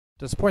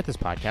To support this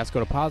podcast, go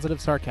to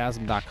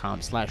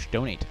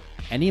positivesarcasm.com/donate.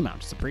 Any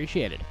amount is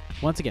appreciated.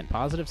 Once again,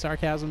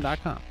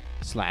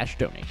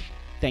 positivesarcasm.com/donate.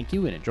 Thank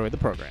you and enjoy the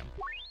program.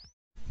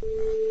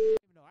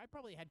 No, I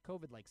probably had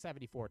COVID like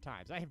 74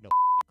 times. I have no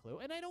clue,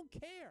 and I don't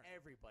care.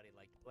 Everybody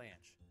liked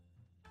Blanche.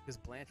 Because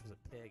Blanche was a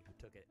pig who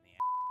took it in the ass.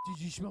 Did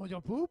you smell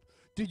your poop?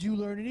 Did you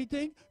learn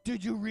anything?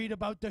 Did you read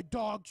about the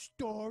dog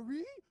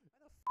story? Why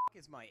the f***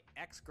 is my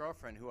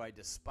ex-girlfriend, who I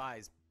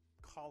despise,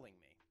 calling me?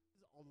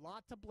 There's a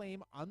lot to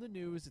blame on the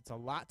news. It's a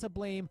lot to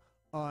blame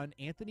on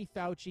Anthony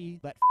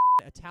Fauci, that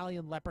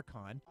Italian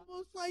leprechaun.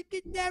 Almost like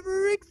it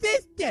never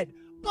existed,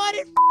 but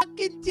it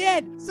fucking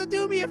did. So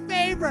do me a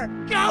favor,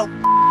 go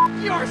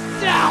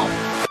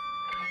yourself!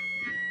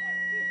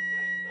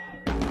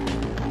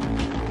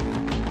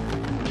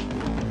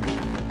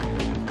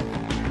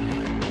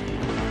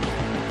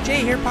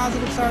 Jay here,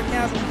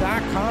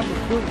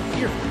 PositiveSarcasm.com, recording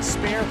here from the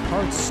Spare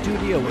Parts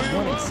Studio with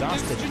one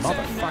exhausted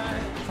motherfucker.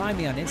 Find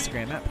me on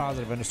Instagram at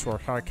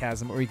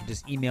 @positive_sarcasm, or you can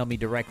just email me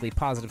directly,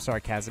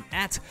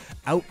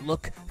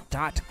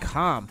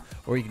 positivesarcasm@outlook.com,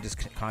 or you can just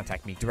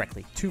contact me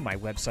directly to my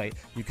website.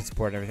 You can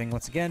support everything.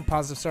 Once again,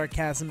 Positive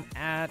Sarcasm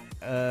at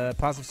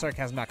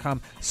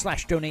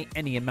positivesarcasm.com/donate.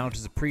 Any amount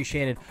is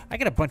appreciated. I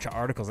got a bunch of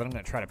articles that I'm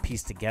going to try to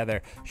piece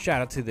together.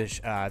 Shout out to the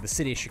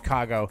city of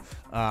Chicago,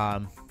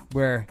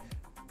 where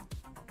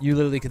you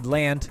literally could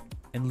land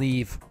and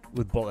leave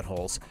with bullet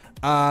holes.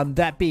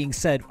 That being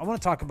said, I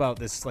want to talk about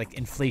this like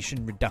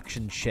inflation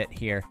reduction shit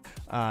here.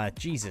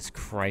 Jesus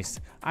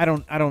Christ, I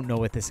don't know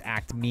what this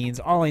act means.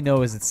 All I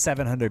know is it's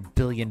 $700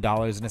 billion,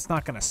 and it's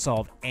not going to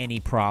solve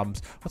any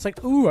problems. It's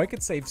like, ooh, I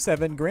could save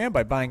 $7 grand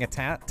by buying a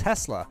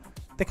Tesla.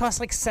 They cost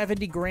like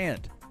 70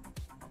 grand.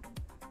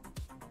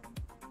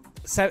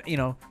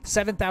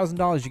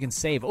 $7,000 you can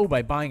save. Oh,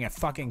 by buying a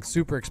fucking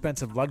super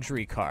expensive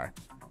luxury car.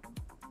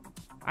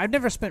 I've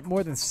never spent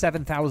more than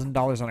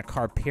 $7,000 on a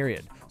car,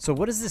 period. So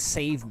what does this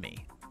save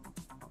me?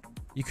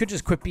 You could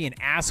just quit being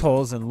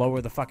assholes and lower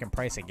the fucking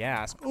price of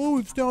gas. Oh,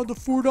 it's down to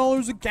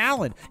 $4 a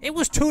gallon. It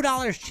was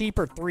 $2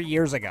 cheaper 3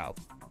 years ago.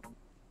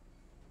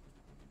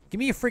 Give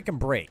me a freaking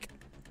break.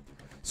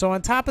 So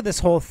on top of this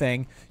whole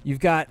thing,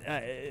 you've got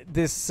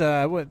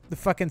the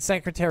fucking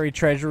Secretary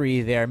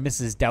Treasury there,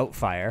 Mrs.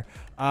 Doubtfire,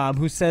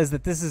 who says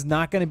that this is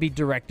not going to be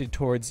directed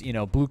towards,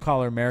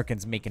 blue-collar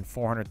Americans making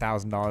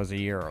 $400,000 a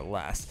year or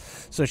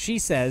less. So she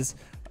says,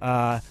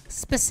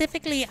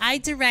 specifically, I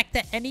direct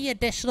that any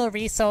additional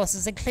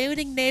resources,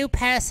 including new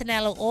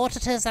personnel or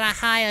auditors that are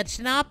hired,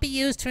 should not be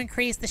used to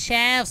increase the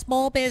share of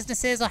small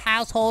businesses or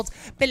households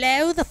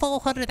below the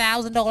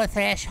 $400,000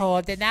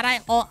 threshold, and that I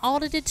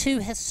audited to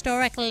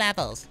historic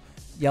levels.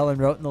 Yellen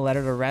wrote in the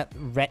letter to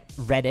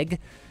Rettig.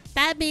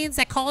 That means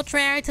that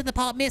contrary to the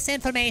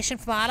misinformation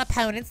from our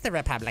opponents, the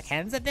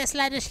Republicans, that this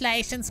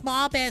legislation,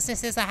 small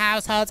businesses or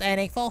households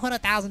earning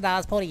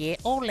 $400,000 per year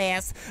or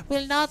less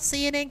will not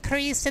see an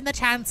increase in the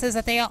chances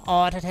that they are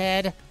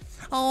audited.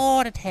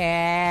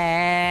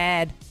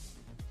 Audited.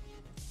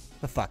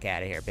 The fuck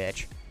out of here,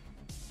 bitch.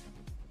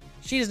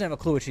 She doesn't have a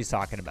clue what she's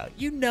talking about.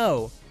 You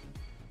know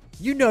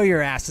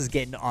your ass is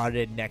getting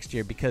audited next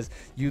year because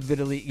you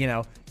literally,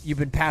 you've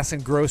been passing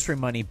grocery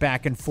money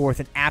back and forth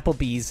and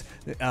Applebee's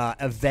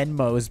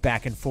Venmos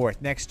back and forth.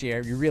 Next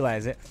year, you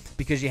realize it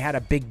because you had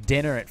a big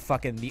dinner at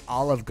fucking the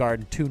Olive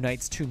Garden 2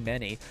 nights too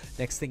many.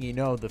 Next thing you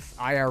know, the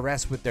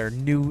IRS with their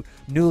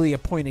newly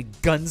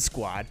appointed gun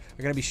squad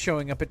are going to be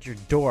showing up at your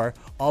door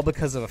all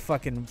because of a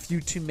fucking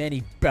few too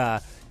many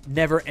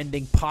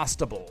never-ending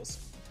pasta bowls.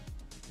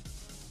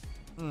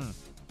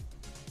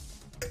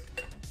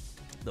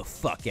 The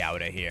fuck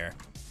out of here.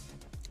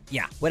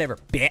 Yeah, whatever,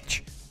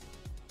 bitch.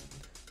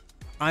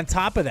 On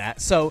top of that,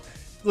 so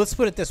let's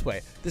put it this way.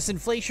 This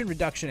Inflation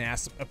Reduction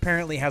Act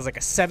apparently has like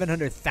a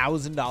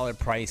 $700,000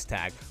 price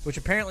tag, which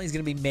apparently is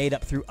going to be made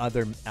up through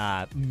other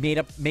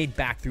made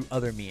back through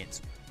other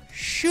means.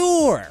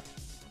 Sure.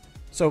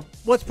 So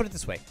let's put it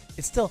this way.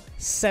 It's still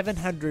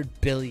 $700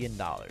 billion.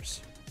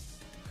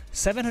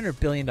 $700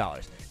 billion.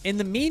 In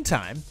the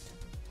meantime,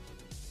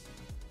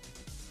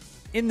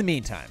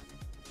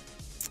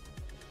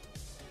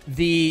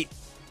 the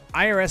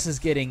IRS is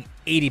getting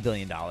 $80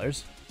 billion.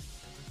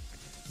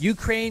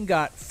 Ukraine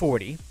got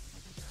 40.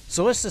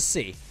 So let's just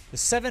see. The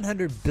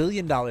 $700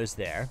 billion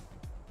there.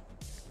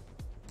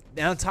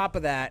 And on top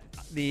of that,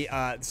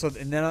 on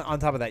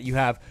top of that, you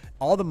have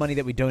all the money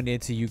that we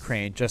donated to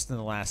Ukraine just in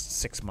the last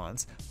 6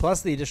 months,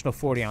 plus the additional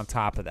 40 on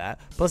top of that,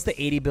 plus the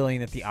 $80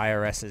 billion that the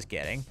IRS is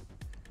getting.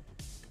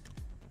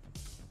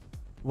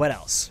 What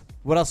else?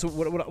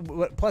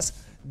 What plus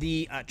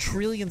the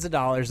trillions of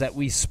dollars that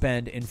we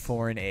spend in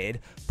foreign aid,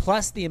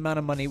 plus the amount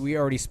of money we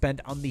already spent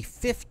on the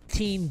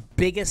 15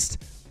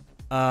 biggest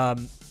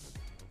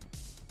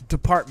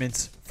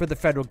departments for the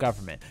federal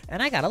government.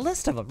 And I got a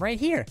list of them right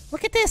here.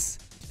 Look at this.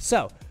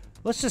 So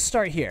let's just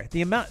start here.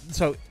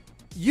 So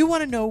you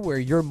want to know where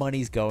your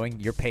money's going,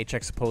 your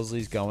paycheck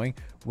supposedly is going,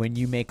 when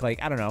you make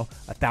like, I don't know,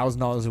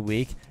 $1,000 a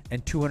week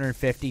and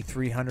 $250,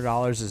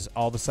 $300 is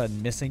all of a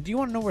sudden missing. Do you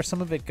want to know where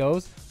some of it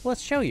goes? Well,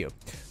 let's show you.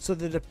 So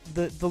the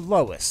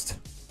lowest,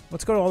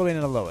 Let's go all the way to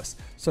the lowest.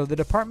 So the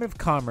Department of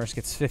Commerce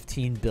gets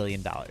 $15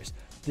 billion.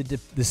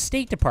 The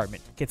State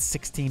Department gets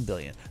 $16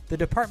 billion.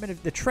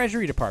 The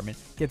Treasury Department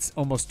gets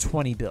almost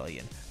 $20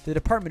 billion. The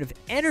Department of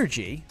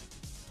Energy,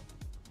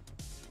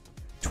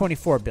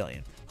 $24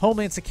 billion.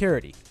 Homeland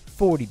Security,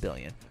 $40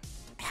 billion.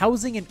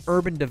 Housing and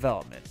Urban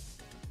Development.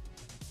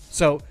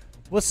 So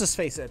let's just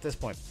face it at this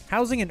point.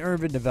 Housing and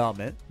Urban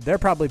Development, they're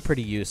probably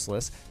pretty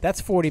useless.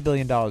 That's $40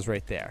 billion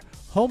right there.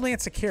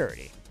 Homeland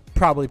Security,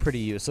 probably pretty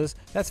useless.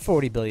 That's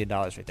 $40 billion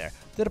right there.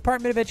 The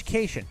Department of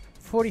Education,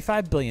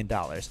 $45 billion.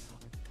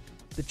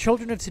 The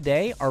children of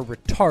today are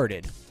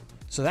retarded,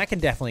 so that can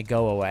definitely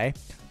go away.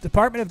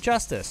 Department of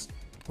Justice,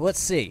 let's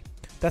see.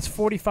 That's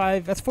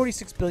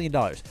 $46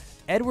 billion.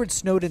 Edward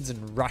Snowden's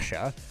in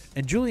Russia,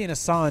 and Julian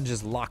Assange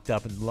is locked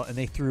up, and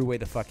they threw away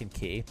the fucking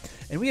key.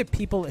 And we have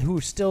people who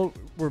still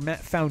were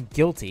found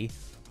guilty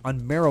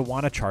on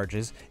marijuana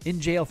charges in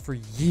jail for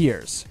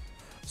years.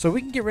 So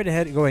we can go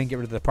ahead and get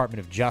rid of the Department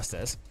of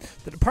Justice.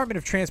 The Department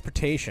of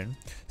Transportation,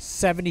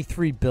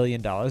 $73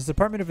 billion.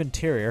 Department of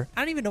Interior,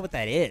 I don't even know what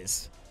that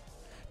is.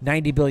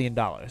 $90 billion.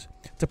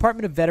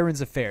 Department of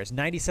Veterans Affairs,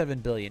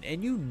 $97 billion.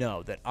 And you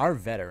know that our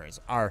veterans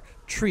are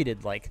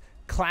treated like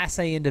Class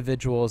A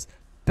individuals,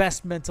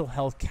 best mental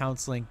health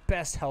counseling,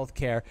 best health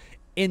care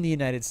in the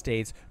United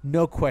States.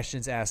 No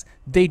questions asked.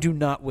 They do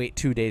not wait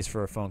 2 days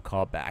for a phone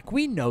call back.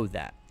 We know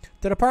that.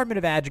 The Department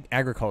of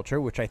Agriculture,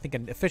 which I think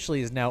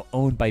officially is now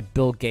owned by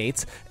Bill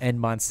Gates and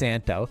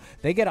Monsanto,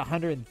 they get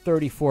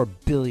 $134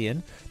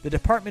 billion. The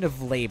Department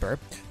of Labor,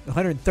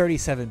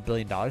 $137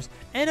 billion.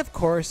 And, of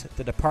course,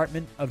 the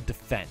Department of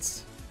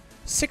Defense,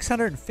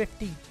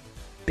 $650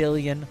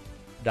 billion.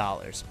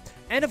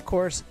 And, of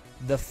course,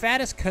 the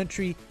fattest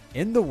country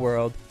in the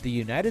world, the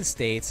United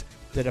States,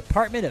 the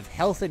Department of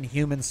Health and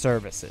Human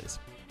Services,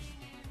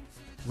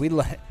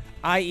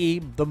 i.e.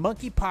 the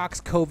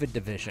monkeypox COVID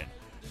division,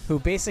 who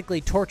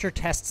basically torture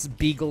tests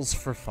beagles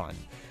for fun.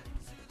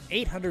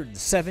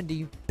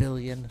 $870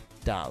 billion.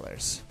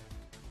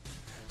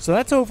 So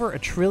that's over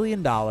 $1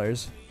 trillion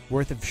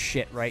worth of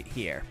shit right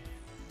here.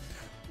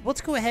 Let's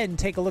go ahead and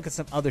take a look at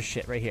some other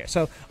shit right here.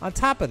 So on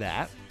top of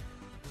that,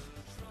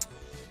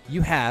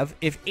 you have,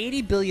 if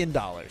 $80 billion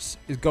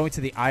is going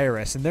to the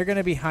IRS, and they're going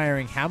to be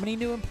hiring how many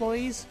new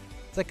employees?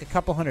 It's like a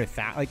couple hundred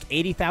thousand, like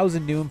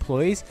 80,000 new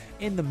employees.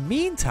 In the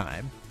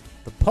meantime,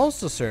 the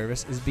Postal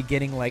Service is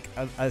beginning like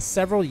a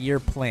several-year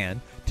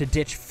plan to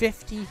ditch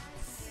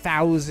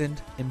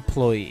 50,000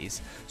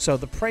 employees. So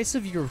the price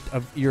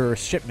of your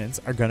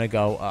shipments are going to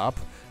go up.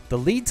 The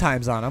lead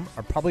times on them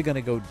are probably going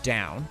to go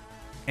down,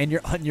 and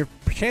your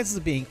chances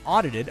of being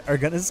audited are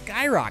going to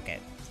skyrocket.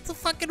 It's a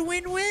fucking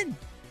win-win.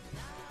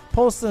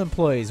 Postal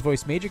employees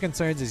voice major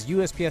concerns as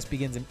USPS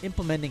begins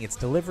implementing its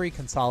delivery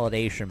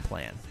consolidation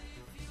plan.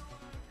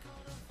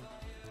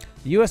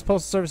 The U.S. Postal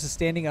Service is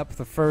standing up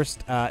for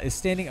first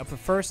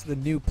the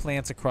new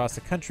plants across the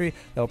country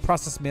that will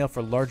process mail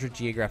for larger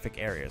geographic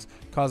areas,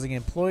 causing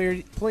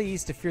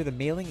employees to fear the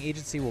mailing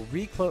agency will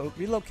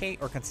relocate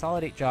or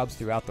consolidate jobs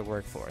throughout the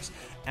workforce.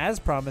 As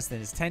promised in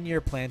his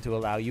 10-year plan to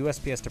allow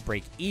USPS to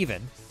break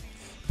even,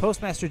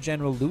 Postmaster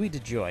General Louis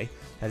DeJoy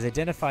has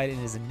identified in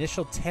his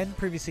initial 10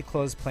 previously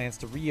closed plans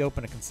to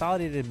reopen a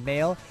consolidated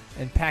mail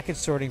and package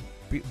sorting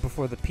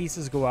before the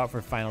pieces go out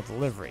for final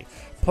delivery.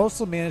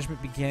 Postal management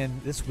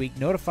began this week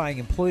notifying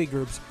employee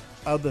groups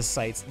of the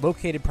sites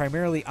located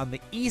primarily on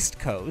the East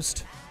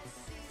Coast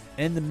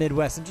and the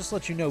Midwest. And just to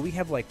let you know, we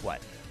have like,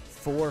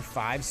 4 or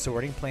 5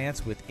 sorting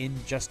plants within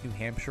just New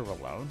Hampshire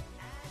alone.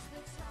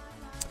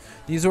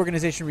 These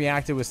organizations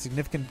reacted with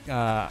significant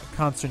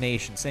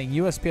consternation, saying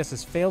USPS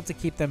has failed to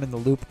keep them in the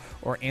loop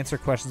or answer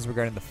questions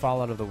regarding the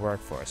fallout of the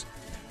workforce.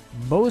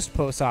 Most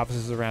post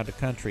offices around the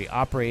country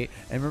operate,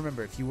 and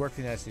remember, if you work for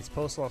the United States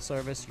Postal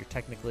Service, you're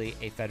technically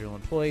a federal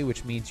employee,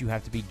 which means you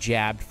have to be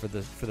jabbed for the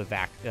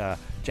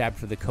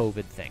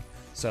COVID thing.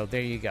 So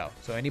there you go.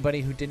 So anybody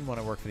who didn't want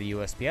to work for the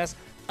USPS,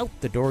 out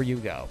the door you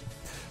go.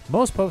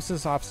 Most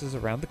post offices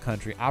around the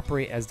country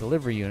operate as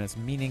delivery units,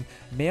 meaning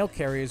mail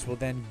carriers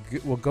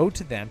will go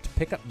to them to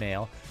pick up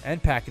mail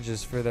and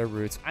packages for their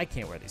routes. I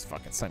can't wear these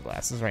fucking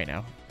sunglasses right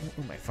now.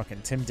 Ooh, my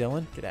fucking Tim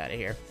Dillon, get out of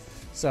here.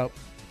 So,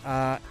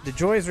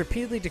 DeJoy has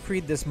repeatedly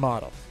decreed this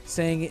model,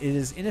 saying it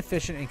is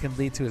inefficient and can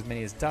lead to as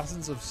many as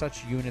dozens of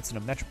such units in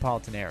a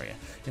metropolitan area.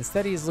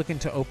 Instead, he is looking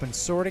to open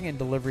sorting and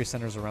delivery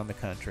centers around the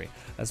country,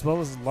 as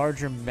well as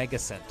larger mega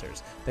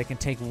centers that can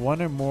take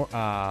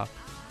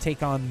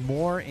on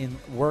more in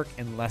work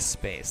and less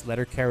space.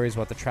 Letter carriers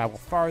will have to travel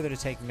farther to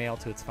take mail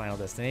to its final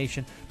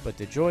destination, but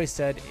DeJoy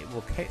said it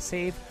will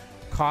save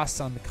costs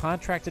on the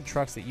contracted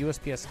trucks that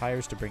USPS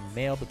hires to bring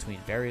mail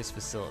between various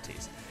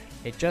facilities.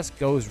 It just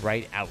goes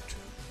right out,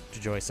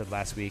 DeJoy said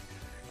last week,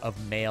 of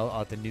mail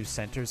at the new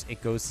centers.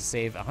 It goes to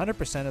save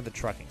 100% of the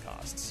trucking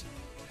costs.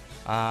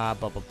 Blah,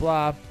 blah,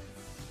 blah.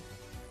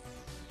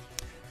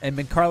 And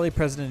McCarley,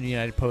 president of the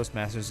United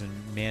Postmasters and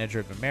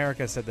manager of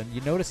America, said that the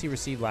notice he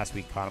received last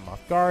week caught him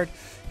off guard.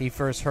 He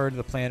first heard of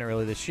the plan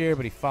early this year,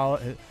 but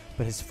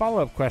his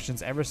follow-up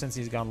questions ever since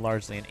he's gone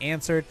largely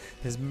unanswered.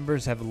 His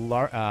members have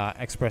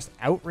expressed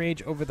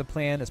outrage over the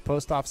plan, as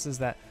post offices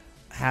that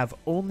have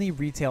only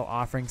retail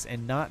offerings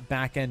and not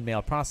back-end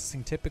mail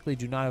processing typically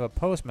do not have a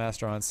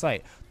postmaster on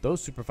site.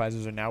 Those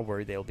supervisors are now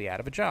worried they will be out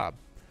of a job.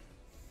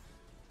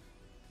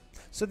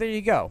 So there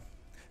you go.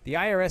 The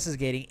IRS is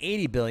getting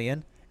 $80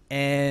 billion,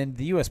 and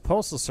the U.S.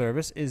 Postal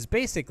Service is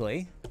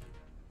basically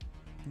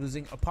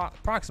losing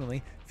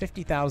approximately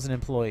 50,000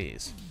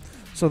 employees.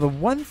 So the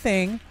one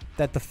thing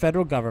that the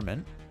federal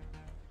government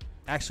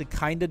actually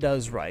kind of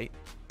does right,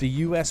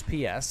 the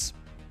USPS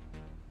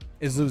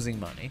is losing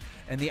money,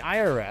 and the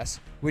IRS,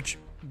 which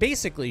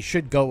basically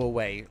should go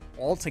away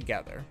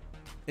altogether,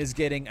 is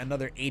getting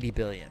another $80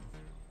 billion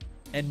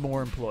and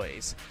more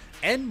employees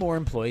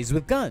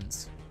with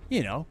guns,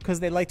 you know, because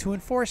they like to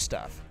enforce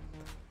stuff.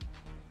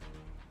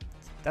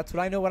 That's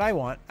what I know what I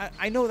want.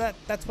 I know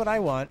that's what I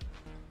want.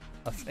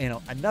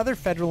 Another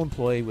federal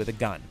employee with a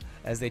gun,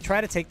 as they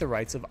try to take the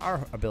rights of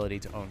our ability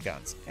to own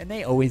guns. And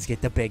they always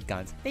get the big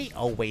guns. They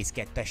always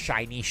get the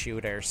shiny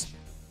shooters.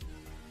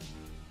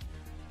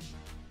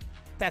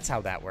 That's how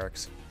that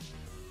works.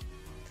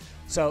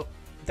 So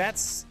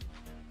that's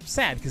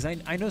sad, because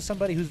I know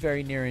somebody who's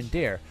very near and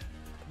dear.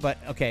 But,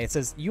 okay, it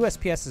says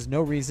USPS has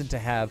no reason to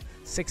have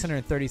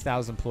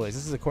 630,000 employees.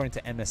 This is according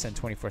to MSN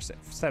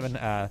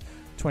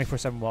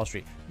 24/7 Wall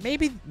Street.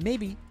 Maybe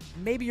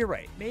you're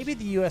right. Maybe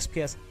the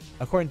USPS,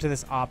 according to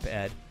this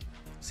op-ed,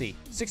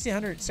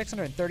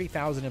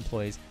 630,000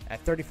 employees at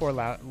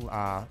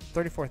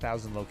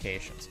 34,000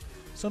 locations.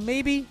 So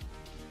maybe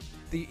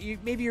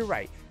you're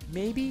right.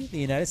 Maybe the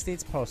United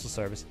States Postal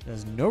Service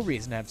has no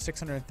reason to have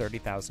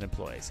 630,000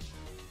 employees.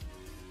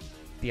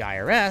 The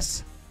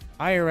IRS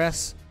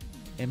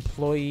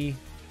employee.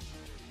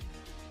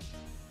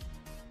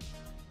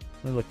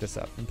 Let me look this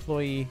up.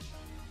 Employee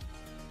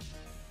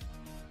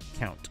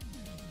count.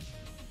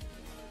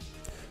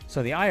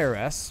 So the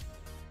IRS,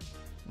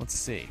 let's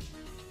see.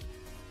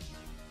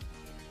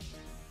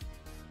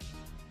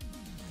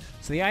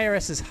 So the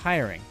IRS is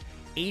hiring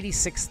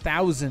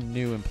 86,000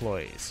 new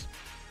employees.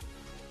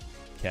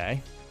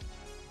 Okay.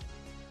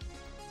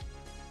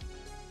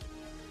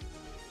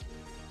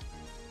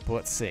 But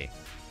let's see.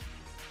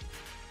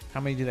 How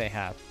many do they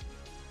have?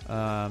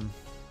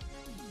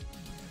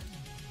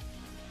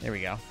 There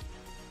we go.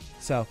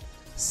 So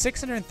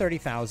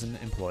 630,000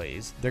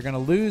 employees. They're going to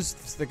lose.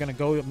 They're going to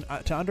go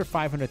to under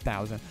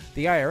 500,000.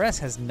 The IRS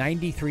has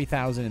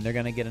 93,000, and they're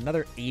going to get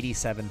another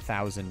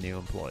 87,000 new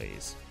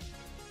employees.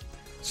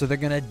 So they're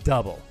going to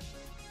double.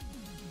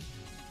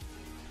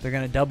 They're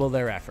going to double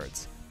their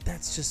efforts.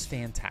 That's just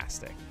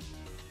fantastic.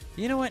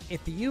 You know what?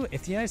 If the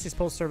United States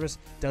Postal Service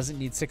doesn't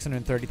need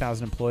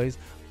 630,000 employees,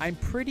 I'm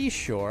pretty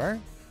sure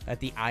that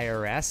the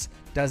IRS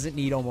doesn't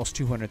need almost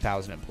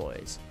 200,000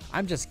 employees.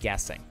 I'm just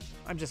guessing.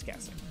 Because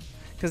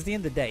at the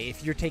end of the day,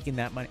 if you're taking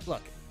that money,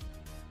 look,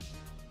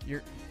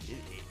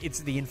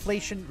 it's the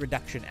Inflation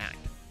Reduction Act.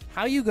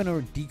 How are you going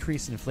to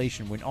decrease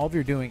inflation when all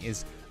you're doing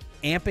is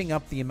amping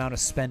up the amount of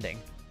spending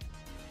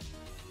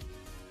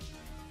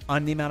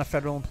on the amount of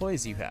federal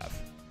employees you have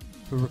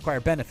who require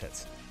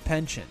benefits,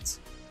 pensions?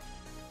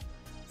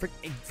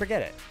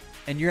 Forget it.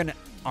 And you're going to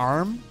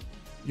arm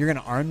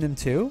them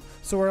too?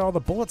 So where are all the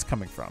bullets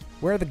coming from?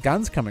 Where are the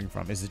guns coming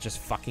from? Is it just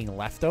fucking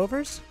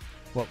leftovers?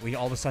 What, we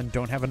all of a sudden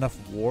don't have enough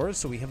wars,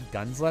 so we have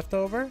guns left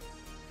over?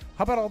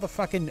 How about all the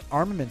fucking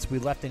armaments we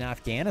left in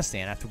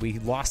Afghanistan after we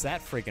lost that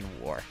friggin'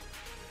 war?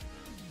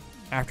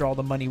 After all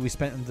the money we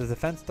spent in the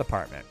Defense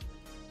Department?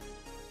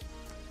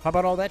 How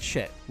about all that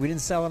shit? We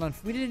didn't sell it on...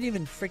 We didn't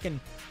even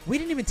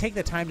take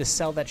the time to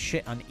sell that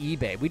shit on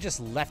eBay. We just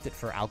left it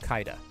for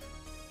Al-Qaeda.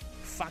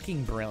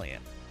 Fucking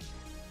brilliant.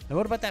 And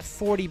what about that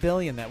 $40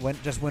 billion that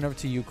just went over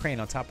to Ukraine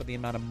on top of the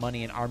amount of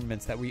money and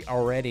armaments that we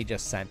already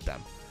just sent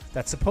them?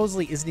 That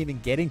supposedly isn't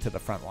even getting to the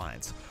front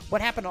lines. What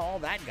happened to all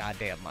that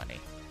goddamn money?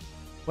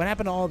 What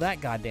happened to all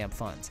that goddamn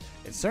funds?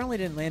 It certainly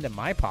didn't land in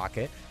my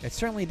pocket. It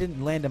certainly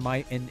didn't land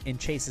in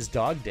Chase's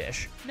dog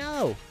dish.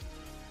 No,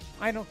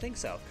 I don't think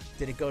so.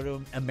 Did it go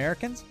to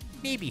Americans?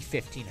 Maybe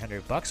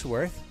 $1,500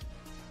 worth.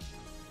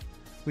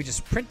 We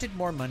just printed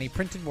more money,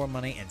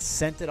 and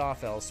sent it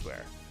off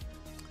elsewhere.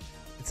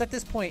 It's at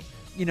this point,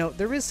 you know,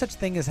 there is such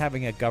thing as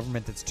having a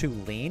government that's too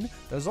lean.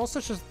 There's also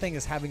such a thing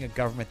as having a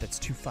government that's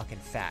too fucking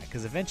fat,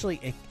 because eventually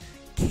it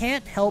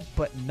can't help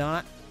but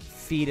not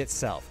feed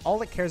itself.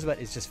 All it cares about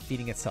is just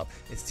feeding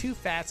itself. It's too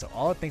fat, so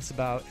all it thinks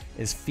about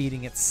is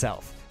feeding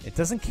itself. It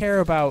doesn't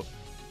care about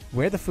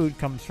where the food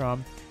comes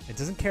from. It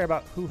doesn't care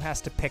about who has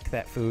to pick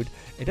that food.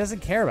 It doesn't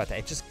care about that.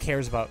 It just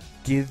cares about,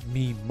 give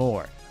me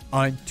more.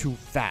 I'm too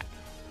fat.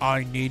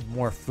 I need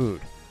more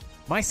food.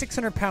 My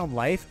 600-Pound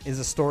Life is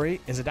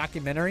a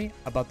documentary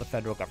about the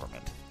federal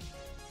government.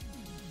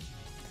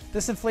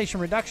 This Inflation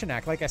Reduction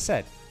Act, like I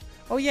said,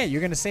 oh yeah,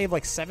 you're going to save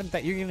like you're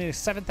going to get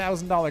a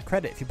 $7,000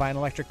 credit if you buy an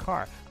electric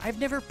car. I've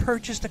never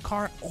purchased a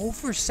car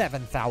over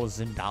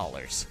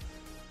 $7,000.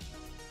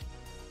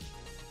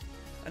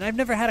 And I've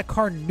never had a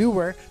car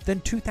newer than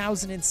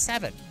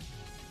 2007.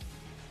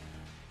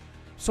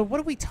 So what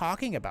are we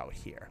talking about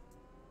here?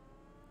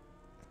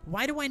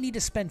 Why do I need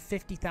to spend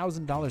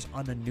 $50,000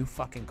 on a new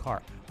fucking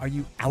car? Are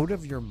you out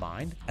of your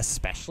mind?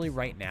 Especially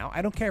right now.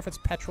 I don't care if it's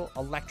petrol,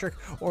 electric,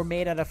 or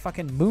made out of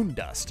fucking moon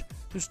dust.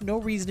 There's no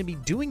reason to be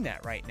doing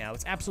that right now.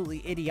 It's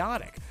absolutely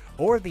idiotic.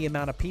 Or the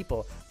amount of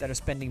people that are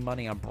spending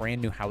money on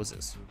brand new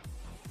houses.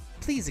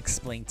 Please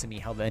explain to me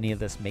how any of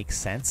this makes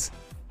sense.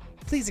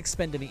 Please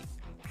explain to me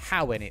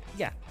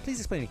please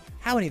explain to me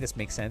how any of this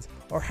makes sense,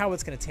 or how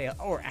it's gonna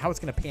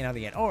pan out at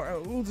the end,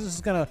 or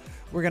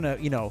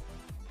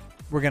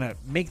we're gonna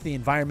make the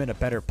environment a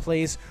better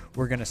place.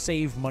 We're gonna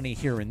save money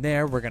here and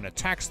there. We're gonna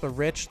tax the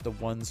rich, the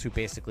ones who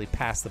basically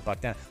pass the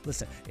buck down.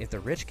 Listen, if the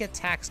rich get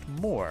taxed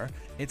more,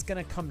 it's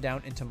gonna come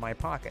down into my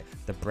pocket.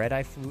 The bread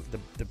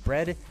the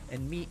bread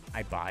and meat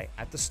I buy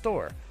at the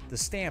store, the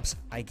stamps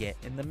I get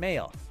in the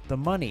mail, the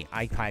money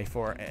I pay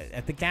for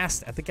at the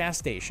gas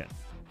station.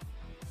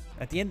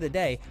 At the end of the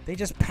day, they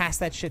just pass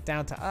that shit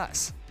down to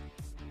us.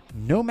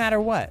 No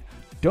matter what.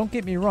 Don't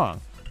get me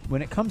wrong.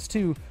 When it comes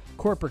to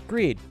corporate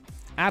greed,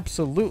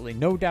 absolutely,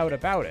 no doubt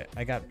about it.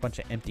 I got a bunch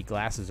of empty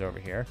glasses over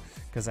here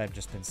because I've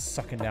just been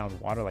sucking down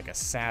water like a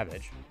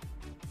savage.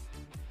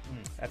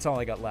 That's all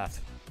I got left.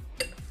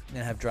 I'm going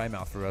to have dry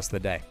mouth for the rest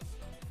of the day.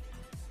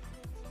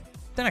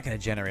 They're not going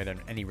to generate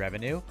any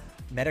revenue.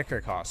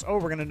 Medicare costs. Oh,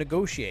 we're going to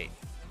negotiate.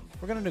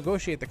 We're going to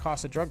negotiate the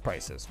cost of drug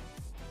prices.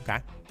 Okay.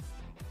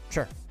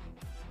 Sure.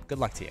 Good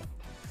luck to you.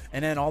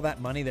 And then all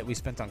that money that we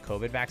spent on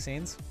COVID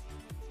vaccines.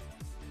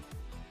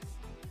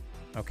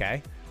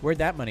 Okay. Where'd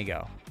that money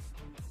go?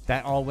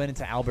 That all went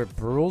into Albert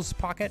Bourla's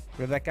pocket?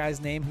 Whatever that guy's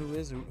name who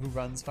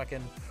runs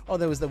fucking... Oh,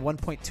 there was the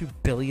 $1.2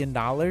 billion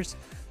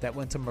that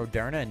went to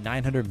Moderna, and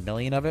 $900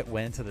 million of it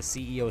went into the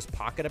CEO's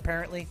pocket,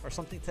 apparently, or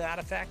something to that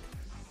effect.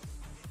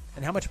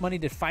 And how much money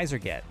did Pfizer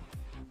get?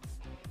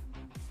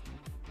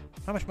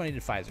 How much money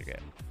did Pfizer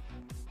get?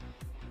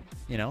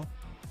 You know?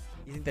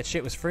 You think that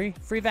shit was free?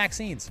 Free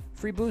vaccines.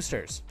 Free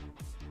boosters.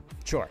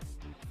 Sure.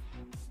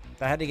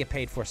 That had to get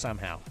paid for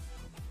somehow.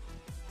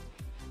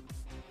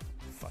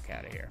 Fuck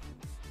out of here.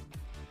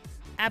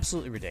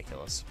 Absolutely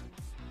ridiculous.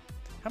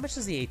 How much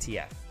is the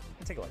ATF?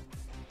 Let's take a look.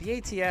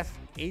 The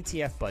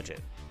ATF budget.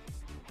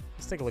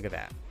 Let's take a look at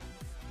that.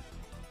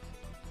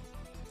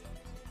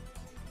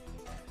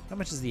 How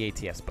much is the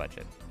ATF's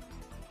budget?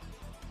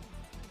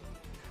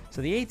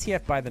 So the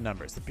ATF, by the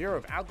numbers, the Bureau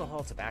of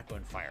Alcohol, Tobacco,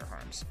 and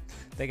Firearms.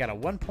 They got a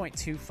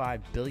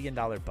 $1.25 billion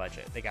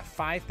budget. They got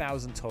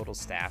 5,000 total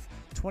staff,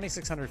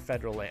 2,600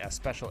 federal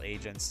special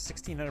agents,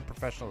 1,600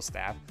 professional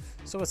staff.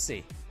 So let's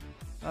see.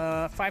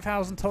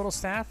 5,000 total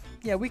staff?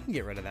 Yeah, we can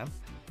get rid of them.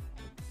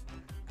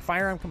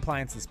 Firearm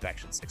compliance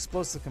inspections,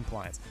 explosive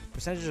compliance,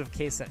 percentage of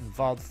cases that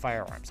involved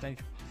firearms. Now,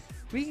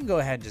 we can go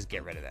ahead and just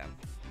get rid of them.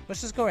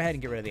 Let's just go ahead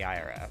and get rid of the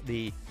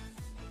IRS.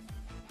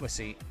 Let's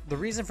see. The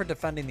reason for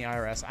defunding the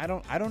IRS, I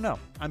don't know.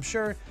 I'm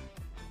sure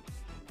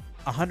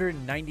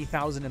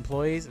 190,000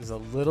 employees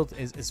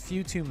is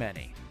few too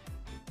many.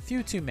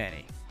 Few too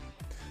many.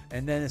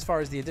 And then as far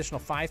as the additional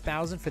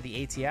 5,000 for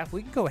the ATF,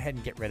 we can go ahead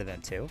and get rid of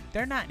them too.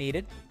 They're not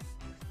needed.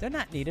 They're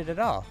not needed at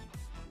all.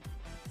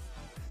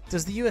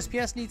 Does the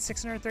USPS need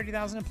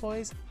 630,000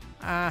 employees?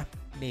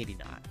 Maybe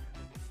not.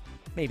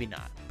 Maybe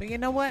not. But you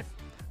know what?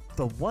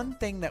 The one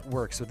thing that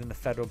works within the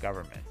federal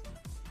government,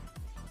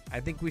 I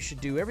think we should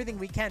do everything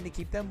we can to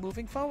keep them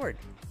moving forward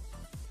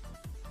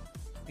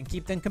and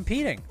keep them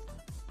competing.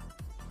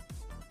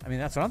 I mean,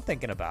 that's what I'm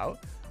thinking about.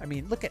 I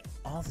mean, look at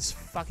all this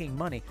fucking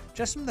money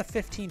just from the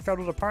 15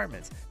 federal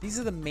departments. These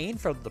are the main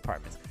federal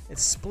departments.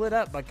 It's split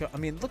up. I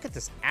mean, look at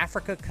this.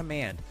 Africa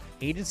Command,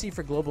 Agency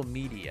for Global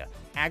Media,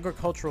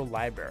 Agricultural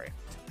Library,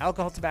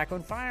 Alcohol, Tobacco,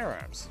 and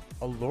Firearms,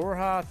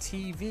 Aloha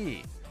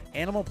TV,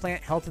 Animal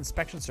Plant Health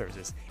Inspection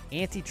Services,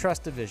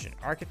 Antitrust Division,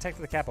 Architect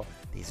of the Capitol.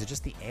 These are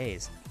just the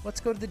A's. Let's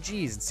go to the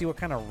G's and see what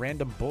kind of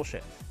random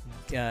bullshit.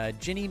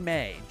 Ginnie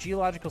Mae,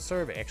 Geological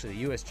Survey. Actually,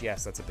 the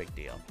USGS, that's a big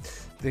deal.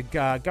 The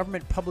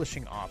Government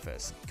Publishing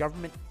Office,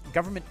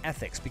 Government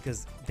Ethics,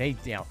 because the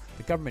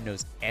government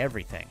knows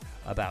everything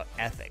about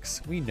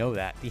ethics. We know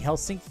that. The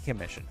Helsinki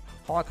Commission,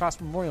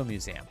 Holocaust Memorial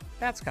Museum.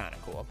 That's kind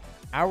of cool.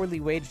 Hourly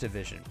Wage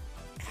Division,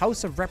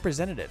 House of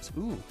Representatives.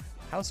 Ooh,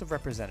 House of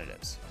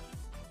Representatives.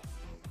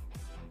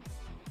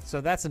 So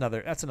that's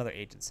another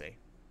agency.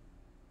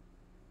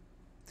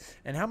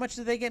 And how much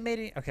do they get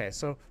made? Okay,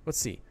 so let's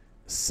see.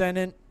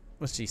 Senate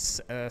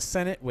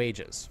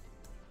wages.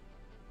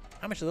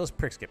 How much do those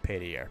pricks get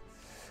paid a year?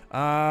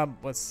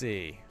 Let's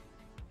see.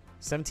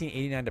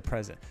 $17.89 to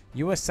president.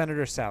 U.S.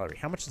 Senator salary.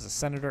 How much does a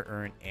senator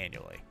earn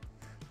annually?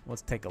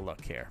 Let's take a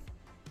look here.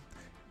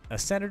 A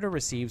senator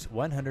receives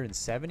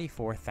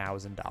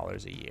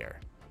 $174,000 a year,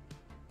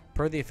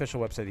 per the official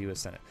website of the U.S.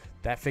 Senate.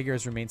 That figure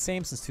has remained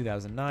same since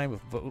 2009,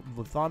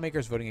 with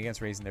lawmakers voting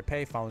against raising their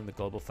pay following the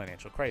global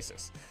financial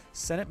crisis.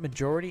 Senate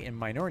majority and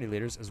minority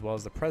leaders, as well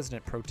as the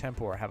president pro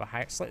tempore, have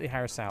a slightly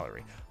higher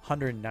salary,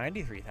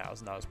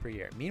 $193,000 per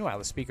year. Meanwhile,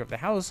 the Speaker of the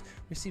House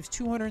receives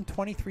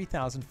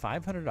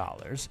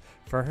 $223,500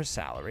 for her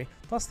salary,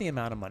 plus the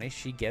amount of money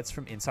she gets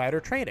from insider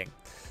trading.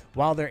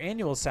 While their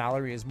annual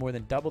salary is more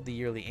than double the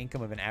yearly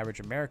income of an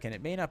average American,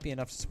 it may not be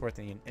enough to support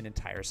an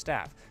entire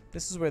staff.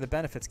 This is where the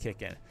benefits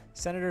kick in.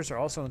 Senators are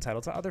also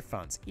entitled to other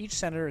funds. Each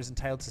senator is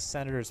entitled to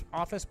senator's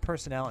office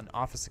personnel and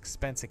office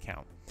expense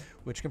account,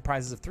 which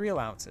comprises of 3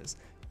 allowances: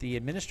 the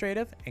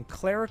administrative and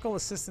clerical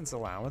assistance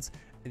allowance,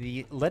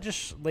 the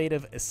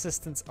legislative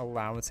assistance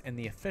allowance, and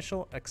the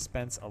official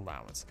expense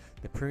allowance.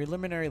 The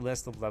preliminary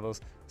list of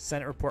levels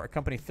Senate report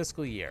accompany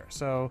fiscal year.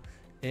 So,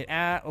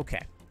 okay.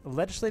 The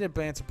legislative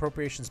branch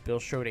appropriations bill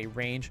showed a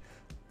range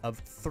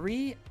of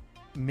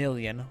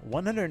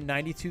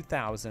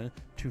 $3,192,000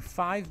 to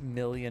 $5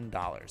 million.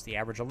 The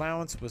average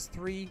allowance was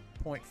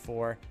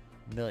 $3.4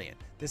 million.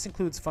 This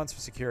includes funds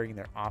for securing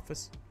their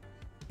office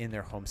in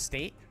their home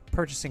state,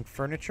 purchasing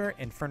furniture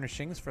and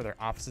furnishings for their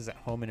offices at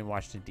home and in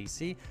Washington,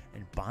 D.C.,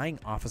 and buying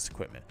office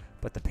equipment.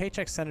 But the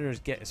paycheck senators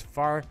get is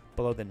far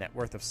below the net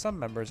worth of some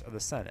members of the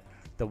Senate.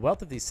 The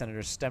wealth of these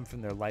senators stemmed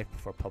from their life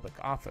before public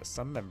office.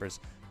 Some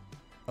members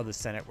of the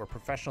Senate were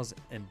professionals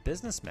and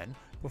businessmen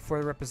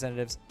before representing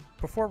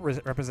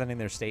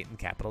their state in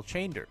capital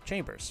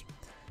chambers.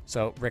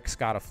 So Rick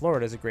Scott of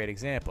Florida is a great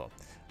example,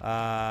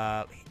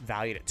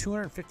 valued at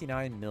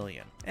 $259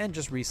 million, and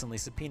just recently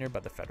subpoenaed by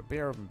the Federal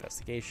Bureau of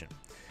Investigation.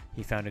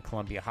 He founded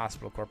Columbia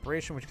Hospital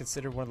Corporation, which is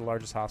considered one of the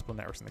largest hospital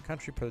networks in the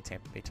country per the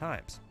Tampa Bay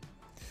Times.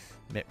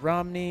 Mitt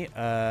Romney,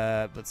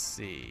 let's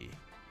see,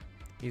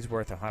 he's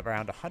worth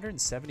around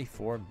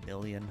 $174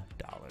 million.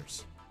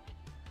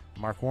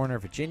 Mark Warner,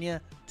 Virginia,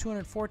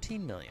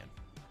 $214 million.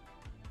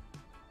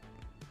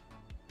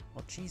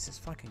 Well, Jesus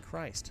fucking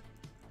Christ.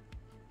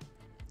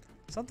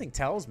 Something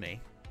tells me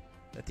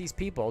that these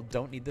people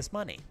don't need this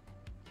money.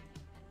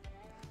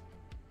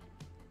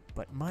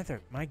 But my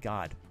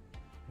God,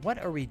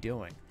 what are we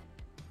doing?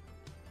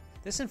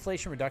 This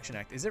Inflation Reduction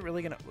Act, is it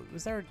really gonna?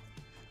 Was there?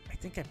 I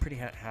think I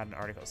had an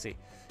article. Let's see,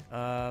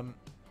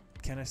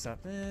 can I stop?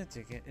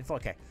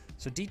 Okay.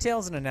 So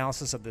details and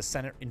analysis of the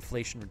Senate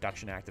Inflation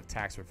Reduction Act of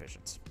tax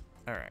revisions.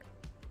 All right.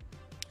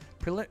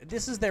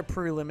 This is their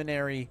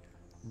preliminary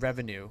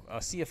revenue.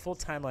 See a full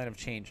timeline of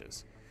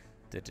changes.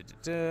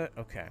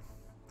 Okay.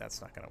 That's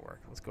not going to work.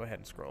 Let's go ahead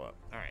and scroll up.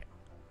 All right.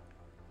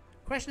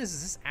 Question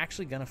is this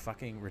actually going to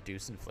fucking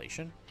reduce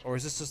inflation? Or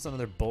is this just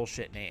another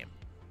bullshit name?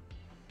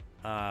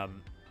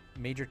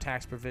 Major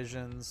tax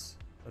provisions.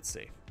 Let's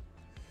see.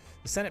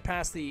 The Senate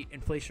passed the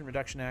Inflation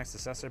Reduction Act,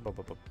 successor, blah,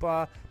 blah, blah,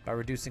 blah. By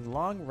reducing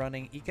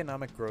long-running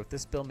economic growth,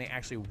 this bill may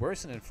actually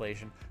worsen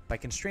inflation by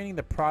constraining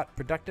the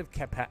productive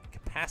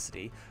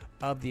capacity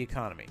of the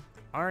economy.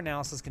 Our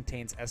analysis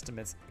contains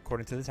estimates,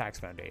 according to the Tax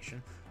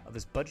Foundation, of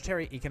this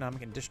budgetary,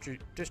 economic, and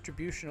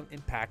distributional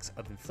impacts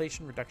of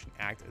Inflation Reduction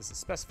Act as a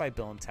specified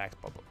bill and tax,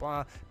 blah, blah,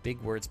 blah. Big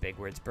words, big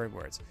words, big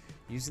words.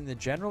 Using the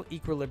general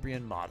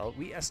equilibrium model,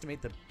 we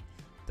estimate that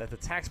the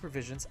tax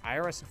provisions,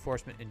 IRS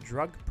enforcement, and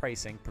drug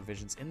pricing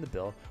provisions in the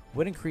bill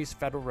would increase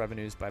federal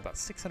revenues by about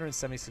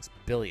 $676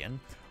 billion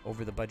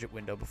over the budget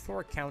window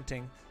before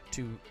accounting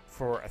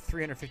for a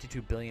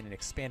 $352 billion in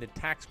expanded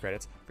tax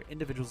credits for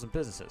individuals and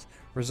businesses,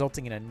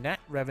 resulting in a net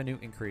revenue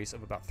increase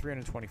of about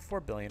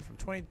 $324 billion from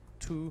 22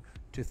 to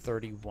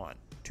 2031.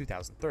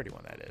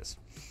 That is.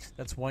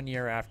 That's 1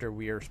 year after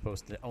we are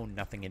supposed to own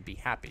nothing and be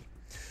happy.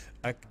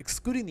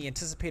 Excluding the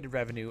anticipated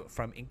revenue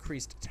from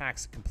increased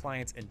tax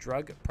compliance and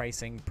drug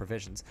pricing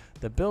provisions,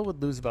 the bill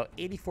would lose about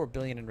 $84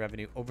 billion in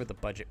revenue over the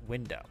budget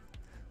window.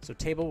 So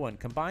Table 1,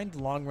 combined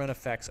long-run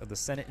effects of the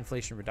Senate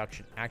Inflation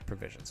Reduction Act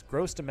provisions.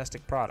 Gross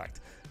domestic product,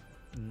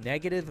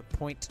 negative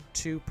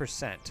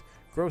 0.2%.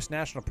 Gross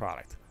national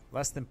product,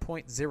 less than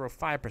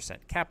 0.05%.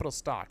 Capital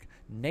stock,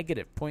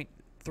 negative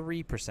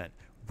 0.3%.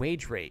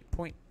 Wage rate,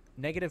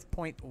 negative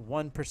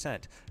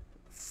 0.1%.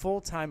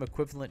 Full-time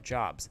equivalent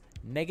jobs,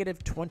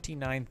 negative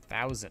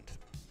 29,000.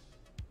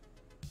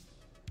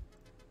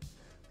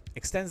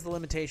 Extends the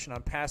limitation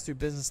on pass-through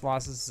business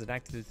losses as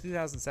enacted in the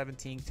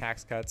 2017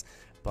 tax cuts,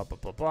 blah, blah,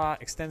 blah, blah.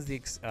 Extends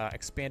the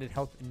expanded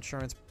health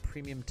insurance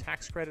premium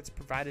tax credits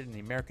provided in the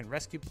American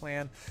Rescue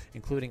Plan,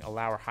 including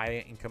allow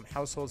high-income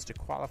households to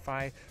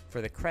qualify for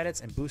the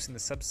credits and boosting the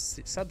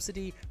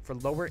subsidy for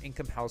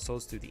lower-income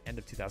households through the end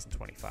of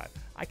 2025.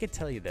 I could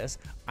tell you this.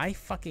 I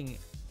fucking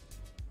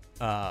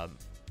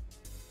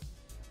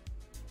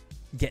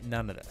get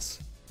none of this.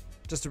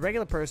 Just a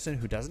regular person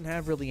who doesn't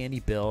have really any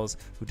bills,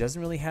 who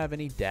doesn't really have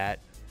any debt,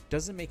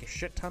 doesn't make a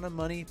shit ton of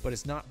money, but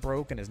is not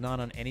broke and is not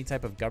on any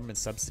type of government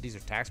subsidies or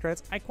tax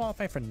credits, I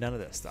qualify for none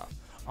of this stuff.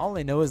 All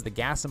I know is the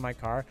gas in my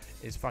car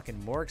is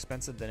fucking more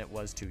expensive than it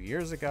was 2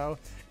 years ago,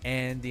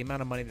 and the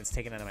amount of money that's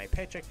taken out of my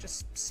paycheck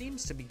just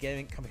seems to be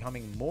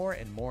becoming more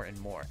and more and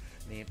more.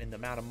 And the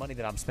amount of money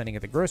that I'm spending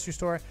at the grocery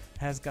store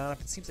has gone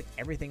up. It seems like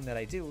everything that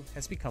I do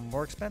has become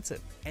more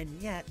expensive, and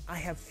yet I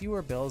have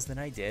fewer bills than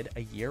I did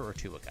a year or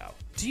two ago.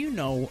 Do you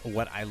know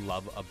what I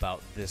love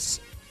about this?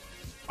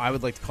 I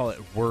would like to call it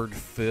word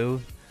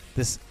foo.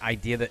 This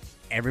idea that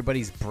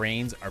everybody's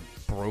brains are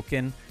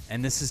broken,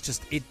 and this is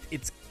just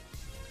it's.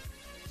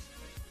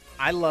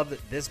 I love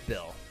that this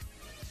bill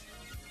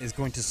is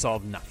going to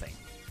solve nothing.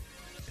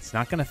 It's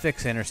not going to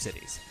fix inner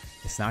cities.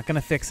 It's not going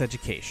to fix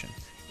education.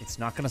 It's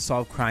not going to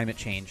solve climate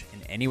change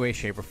in any way,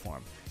 shape, or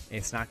form.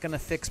 It's not going to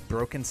fix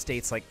broken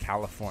states like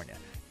California.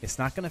 It's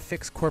not going to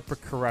fix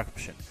corporate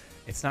corruption.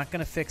 It's not going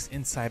to fix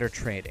insider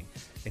trading.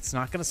 It's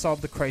not going to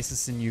solve the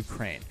crisis in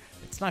Ukraine.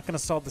 It's not going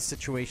to solve the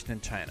situation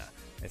in China.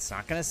 It's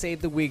not going to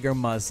save the Uyghur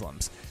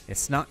Muslims.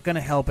 It's not going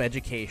to help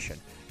education.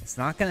 It's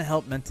not going to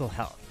help mental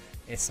health.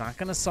 It's not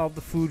going to solve the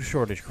food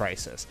shortage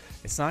crisis.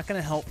 It's not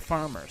going to help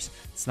farmers.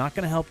 It's not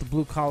going to help the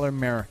blue-collar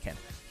American.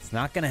 It's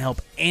not going to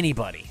help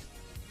anybody.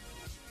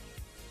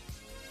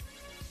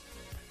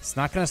 It's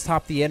not going to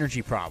stop the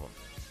energy problem.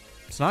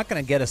 It's not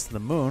going to get us to the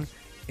moon.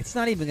 It's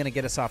not even going to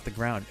get us off the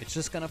ground. It's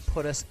just going to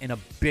put us in a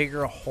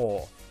bigger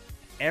hole.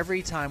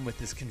 Every time with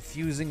these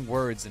confusing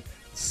words and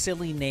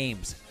silly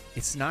names,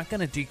 it's not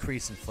going to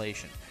decrease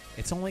inflation.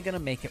 It's only going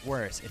to make it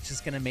worse. It's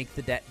just going to make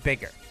the debt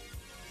bigger.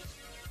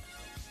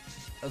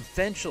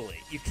 Eventually,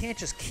 you can't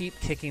just keep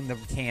kicking the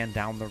can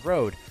down the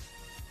road.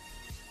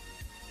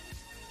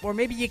 Or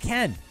maybe you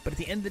can, but at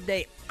the end of the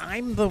day,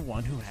 I'm the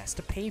one who has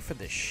to pay for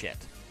this shit.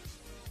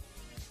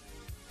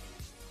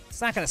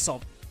 It's not going to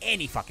solve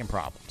any fucking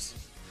problems.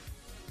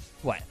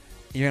 What?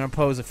 You're going to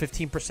impose a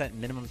 15%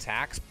 minimum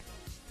tax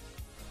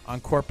on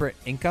corporate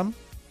income?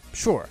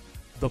 Sure.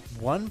 The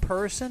one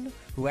person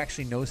who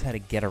actually knows how to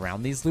get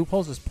around these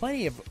loopholes, there's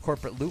plenty of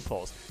corporate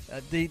loopholes.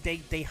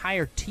 They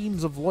hire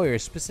teams of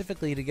lawyers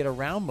specifically to get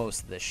around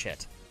most of this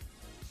shit.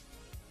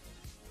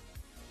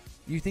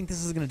 You think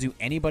this is going to do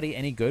anybody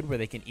any good where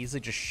they can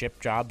easily just ship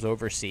jobs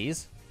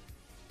overseas?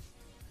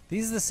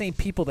 These are the same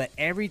people that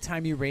every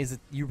time you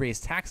raise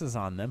taxes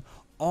on them,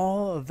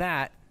 all of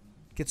that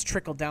gets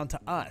trickled down to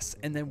us.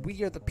 And then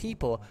we are the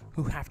people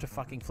who have to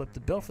fucking flip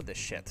the bill for this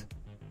shit.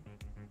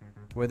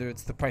 Whether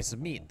it's the price of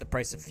meat, the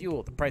price of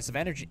fuel, the price of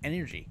energy,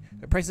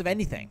 the price of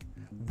anything.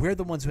 We're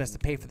the ones who has to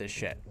pay for this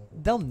shit.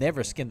 They'll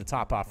never skin the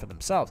top off for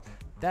themselves.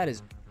 That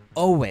is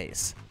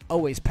always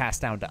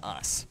passed down to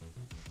us.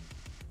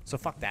 So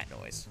fuck that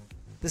noise.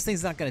 This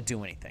thing's not going to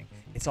do anything.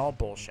 It's all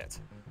bullshit.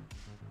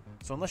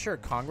 So unless you're a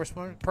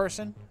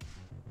congressperson,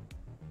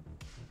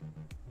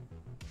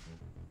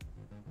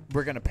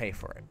 we're going to pay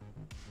for it.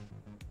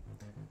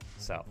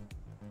 So,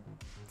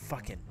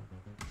 fucking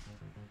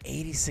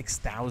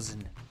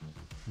 86,000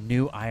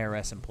 new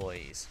IRS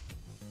employees.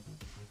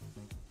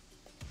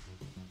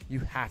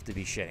 You have to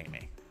be shitting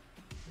me.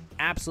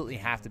 Absolutely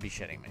have to be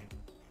shitting me.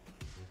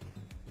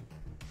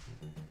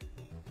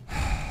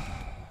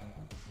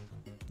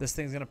 This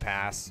thing's gonna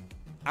pass.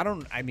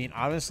 I mean,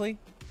 honestly,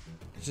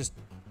 it's just,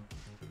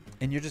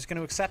 and you're just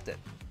gonna accept it.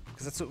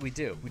 Because that's what we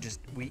do.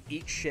 We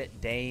eat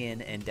shit day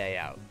in and day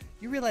out.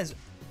 You realize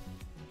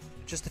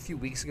just a few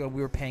weeks ago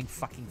we were paying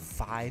fucking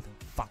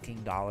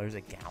 $5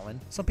 a gallon?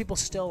 Some people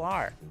still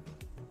are.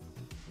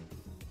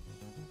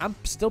 I'm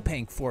still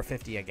paying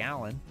 $4.50 a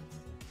gallon.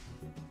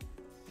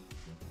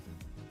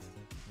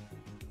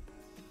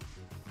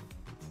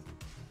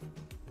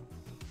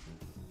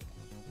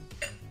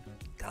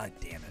 God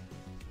damn it.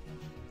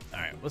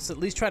 Alright, let's at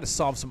least try to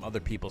solve some other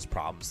people's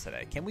problems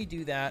today. Can we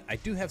do that? I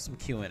do have some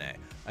Q&A.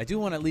 I do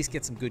want to at least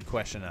get some good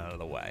questions out of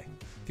the way.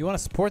 If you want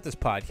to support this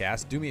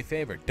podcast, do me a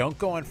favor. Don't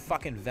go on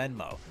fucking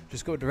Venmo.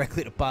 Just go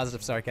directly to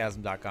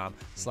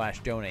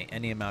positivesarcasm.com/donate.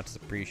 Any amount is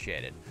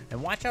appreciated.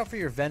 And watch out for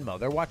your Venmo.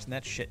 They're watching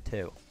that shit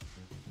too.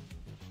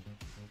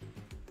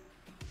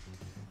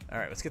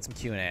 Alright, let's get some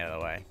Q&A out of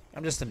the way.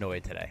 I'm just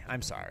annoyed today.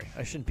 I'm sorry.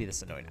 I shouldn't be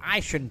this annoyed.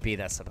 I shouldn't be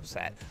this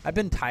upset. I've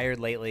been tired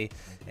lately,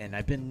 and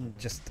I've been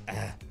just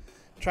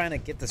trying to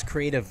get this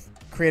creative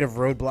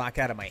roadblock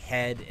out of my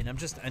head, and I'm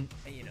just,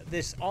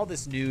 all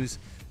this news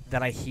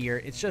that I hear,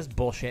 it's just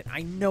bullshit.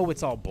 I know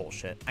it's all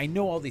bullshit. I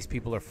know all these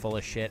people are full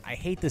of shit. I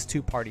hate this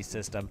two-party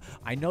system.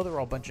 I know they're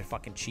all a bunch of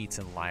fucking cheats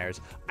and liars.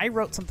 I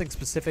wrote something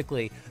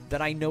specifically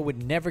that I know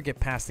would never get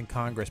passed in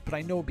Congress, but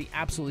I know would be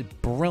absolutely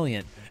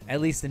brilliant, at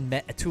least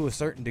to a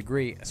certain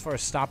degree, as far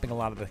as stopping a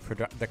lot of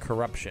the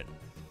corruption.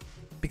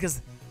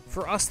 Because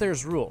for us,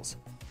 there's rules.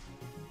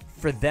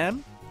 For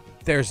them,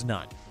 there's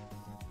none.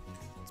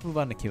 Let's move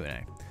on to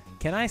Q&A.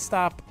 Can I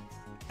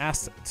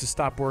ask to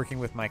stop working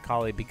with my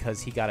colleague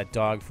because he got a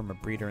dog from a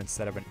breeder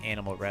instead of an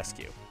animal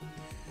rescue?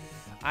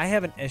 I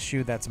have an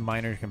issue that's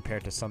minor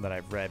compared to some that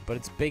I've read, but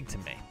it's big to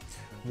me.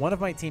 One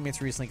of my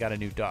teammates recently got a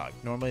new dog.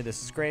 Normally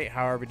this is great,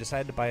 however,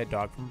 decided to buy a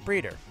dog from a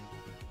breeder.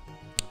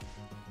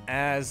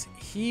 As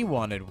he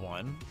wanted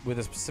one with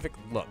a specific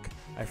look.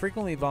 I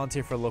frequently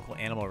volunteer for a local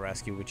animal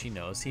rescue, which he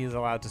knows. He is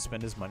allowed to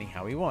spend his money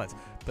how he wants,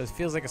 but it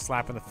feels like a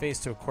slap in the face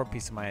to a core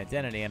piece of my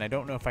identity, and I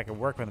don't know if I can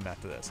work with him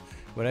after this.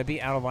 Would I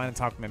be out of line and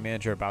talk to my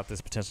manager about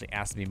this, potentially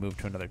ask to be moved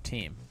to another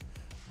team?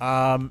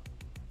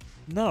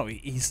 No,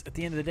 he's at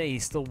the end of the day, he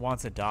still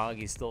wants a dog.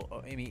 He's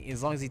still, I mean,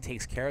 as long as he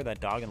takes care of that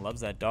dog and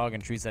loves that dog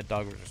and treats that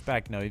dog with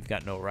respect, no, you've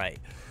got no right.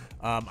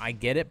 I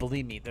get it.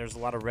 Believe me, there's a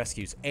lot of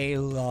rescues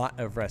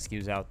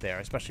out there,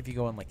 especially if you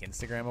go on like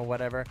Instagram or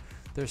whatever.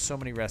 There's so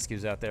many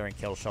rescues out there and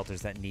kill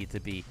shelters that need to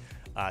be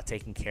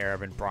taken care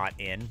of and brought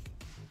in.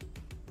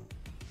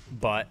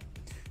 But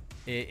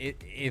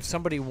if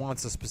somebody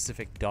wants a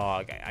specific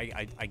dog,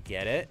 I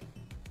get it.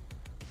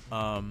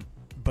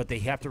 But they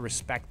have to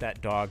respect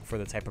that dog for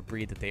the type of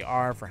breed that they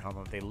are, for how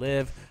long they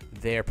live,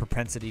 their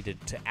propensity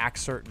to act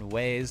certain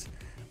ways.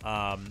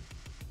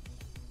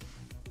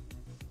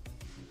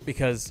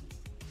 Because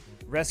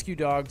rescue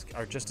dogs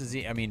are just as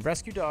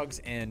rescue dogs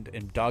and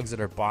dogs that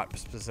are bought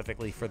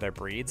specifically for their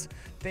breeds,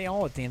 they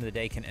all at the end of the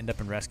day can end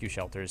up in rescue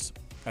shelters,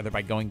 either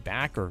by going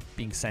back or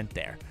being sent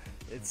there.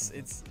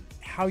 It's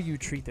how you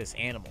treat this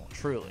animal,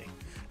 truly.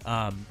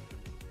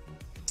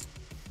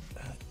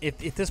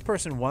 If this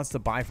person wants to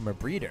buy from a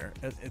breeder,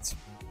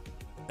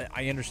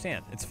 I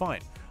understand. It's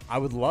fine. I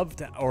would love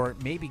to, or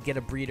maybe get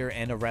a breeder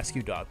and a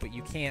rescue dog, but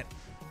you can't.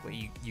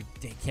 You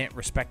can't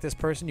respect this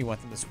person. You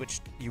want them to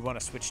switch. You want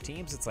to switch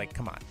teams. It's like,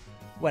 come on,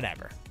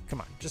 whatever. Come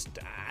on, just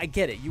I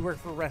get it. You work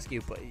for a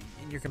rescue, but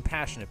and you're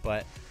compassionate,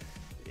 but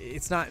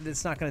it's not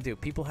going to do.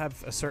 People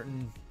have a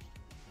certain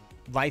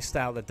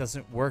lifestyle that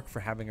doesn't work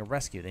for having a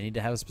rescue. They need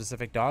to have a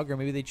specific dog, or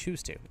maybe they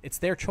choose to. It's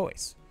their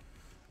choice.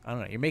 I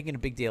don't know. You're making a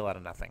big deal out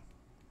of nothing.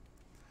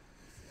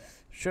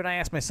 Should I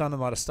ask my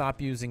son-in-law to stop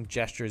using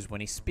gestures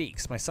when he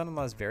speaks? My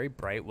son-in-law is a very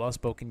bright,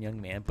 well-spoken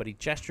young man, but he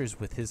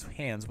gestures with his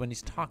hands when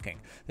he's talking.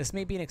 This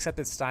may be an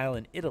accepted style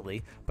in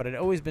Italy, but I'd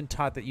always been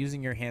taught that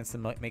using your hands to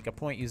make a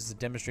point uses a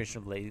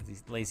demonstration of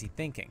lazy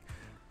thinking.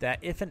 That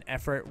if an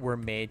effort were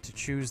made to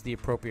choose the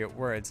appropriate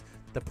words,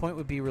 the point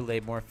would be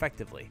relayed more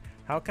effectively.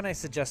 How can I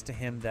suggest to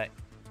him that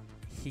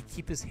he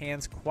keep his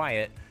hands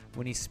quiet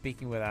when he's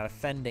speaking without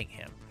offending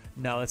him?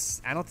 No,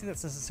 I don't think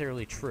that's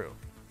necessarily true.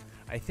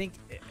 I think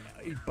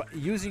but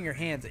using your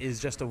hands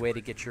is just a way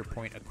to get your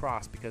point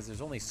across, because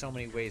there's only so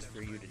many ways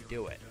for you to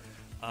do it.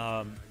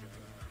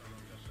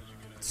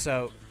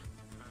 So,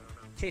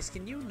 Chase,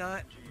 can you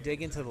not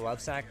dig into the love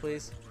sack,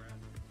 please?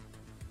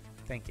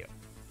 Thank you.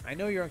 I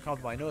know you're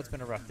uncomfortable. I know it's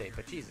been a rough day,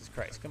 but Jesus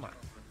Christ, come on.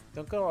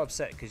 Don't get all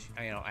upset because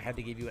I had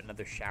to give you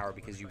another shower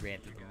because you ran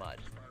through the mud.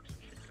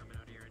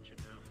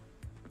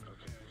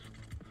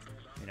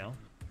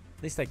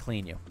 At least I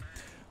clean you.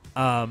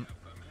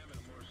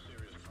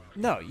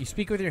 No, you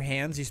speak with your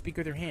hands, you speak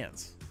with your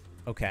hands.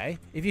 Okay?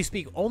 If you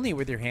speak only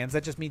with your hands,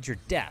 that just means you're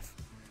deaf.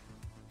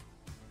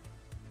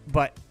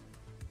 But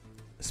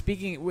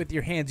speaking with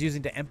your hands,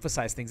 using to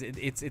emphasize things,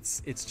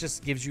 it's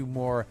just gives you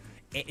more,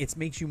 it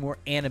makes you more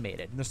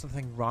animated. And there's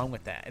nothing wrong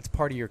with that. It's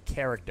part of your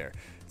character.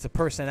 It's a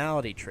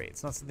personality trait.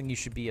 It's not something you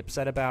should be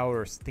upset about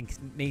or think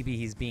maybe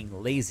he's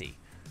being lazy.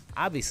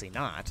 Obviously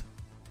not.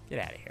 Get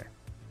out of here.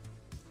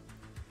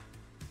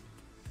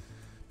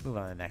 Move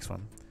on to the next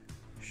one.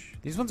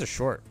 These ones are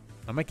short.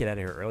 I might get out of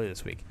here early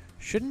this week.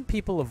 Shouldn't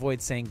people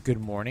avoid saying good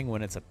morning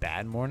when it's a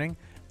bad morning?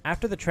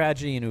 After the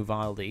tragedy in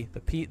Uvalde,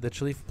 the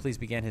chief of police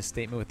began his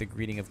statement with the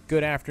greeting of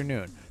good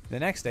afternoon. The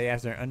next day,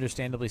 after an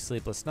understandably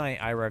sleepless night,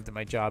 I arrived at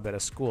my job at a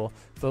school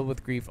filled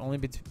with grief, only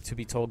to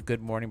be told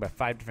good morning by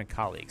 5 different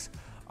colleagues.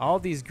 All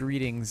these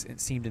greetings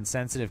seemed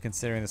insensitive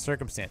considering the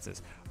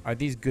circumstances. Are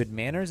these good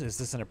manners? Is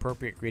this an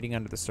appropriate greeting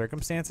under the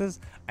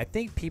circumstances? I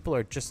think people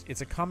are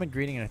it's a common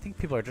greeting, and I think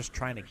people are just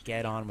trying to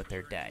get on with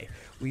their day.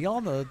 We all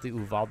know that the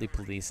Uvalde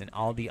police and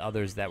all the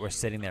others that were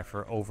sitting there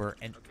for over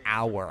an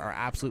hour are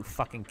absolute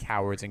fucking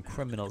cowards and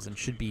criminals and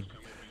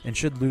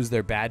should lose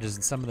their badges,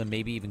 and some of them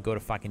maybe even go to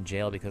fucking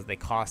jail because they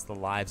cost the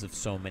lives of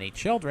so many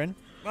children.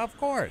 Of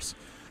course.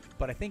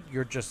 But I think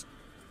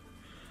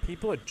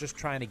people are just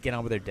trying to get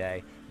on with their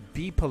day,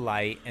 be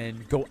polite,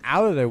 and go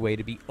out of their way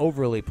to be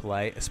overly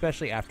polite,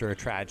 especially after a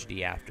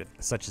tragedy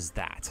such as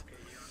that.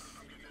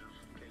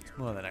 Let's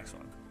move on to the next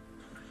one.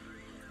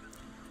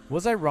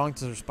 Was I wrong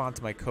to respond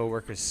to my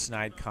coworker's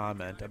snide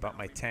comment about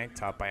my tank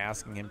top by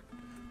asking him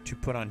to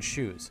put on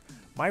shoes?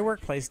 My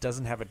workplace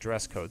doesn't have a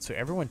dress code, so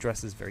everyone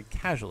dresses very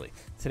casually.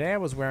 Today I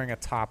was wearing a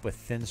top with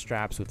thin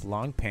straps with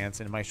long pants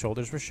and my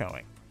shoulders were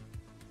showing.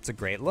 It's a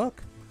great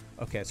look.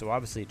 Okay, so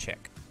obviously a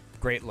chick.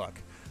 Great look.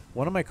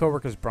 One of my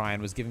coworkers,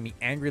 Brian, was giving me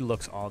angry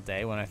looks all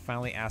day. When I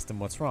finally asked him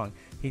what's wrong,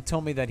 he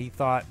told me that he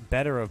thought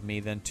better of me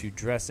than to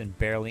dress in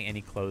barely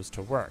any clothes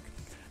to work.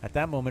 At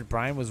that moment,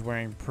 Brian was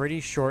wearing pretty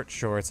short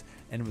shorts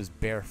and was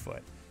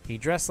barefoot. He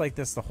dressed like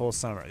this the whole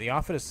summer. The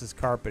office is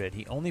carpeted.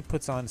 He only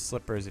puts on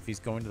slippers if he's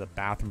going to the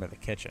bathroom or the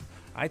kitchen.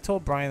 I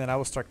told Brian that I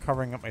will start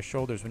covering up my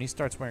shoulders when he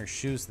starts wearing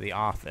shoes to the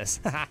office.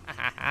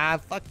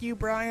 Fuck you,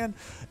 Brian.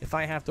 If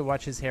I have to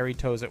watch his hairy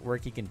toes at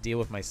work, he can deal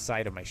with my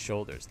sight of my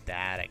shoulders.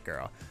 That it,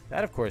 girl.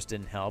 That, of course,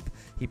 didn't help.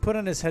 He put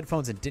on his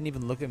headphones and didn't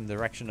even look in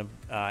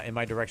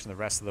my direction the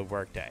rest of the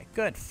workday.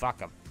 Good. Fuck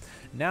him.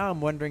 Now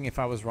I'm wondering if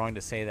I was wrong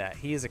to say that.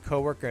 He is a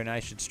coworker and I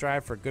should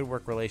strive for good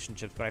work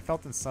relationships, but I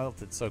felt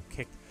insulted, so it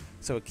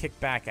kicked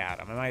back at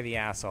him. Am I the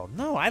asshole?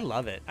 No, I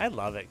love it. I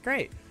love it.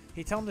 Great.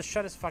 He told him to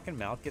shut his fucking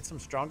mouth,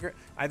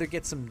 either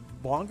get some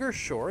longer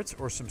shorts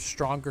or some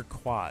stronger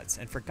quads.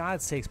 And for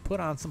God's sakes, put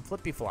on some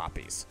flippy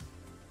floppies.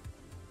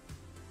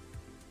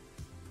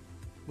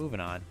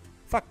 Moving on.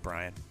 Fuck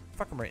Brian.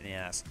 Fuck him right in the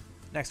ass.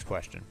 Next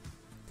question.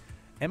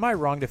 Am I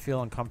wrong to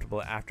feel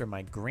uncomfortable after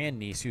my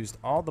grandniece used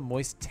all the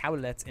moist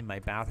towelettes in my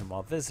bathroom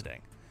while visiting?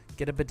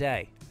 Get a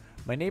bidet.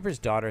 My neighbor's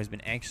daughter has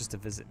been anxious to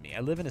visit me. I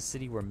live in a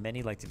city where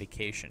many like to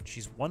vacation.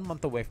 She's 1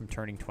 month away from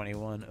turning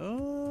 21.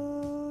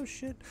 Oh,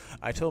 shit.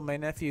 I told my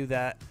nephew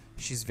that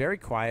she's very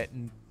quiet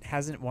and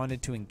hasn't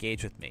wanted to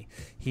engage with me.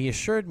 He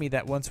assured me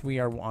that once we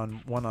are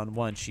on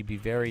one-on-one, she'd be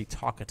very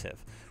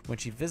talkative. When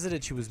she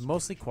visited, she was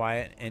mostly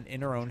quiet and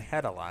in her own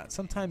head a lot.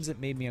 Sometimes it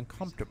made me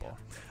uncomfortable.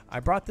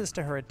 I brought this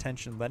to her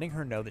attention, letting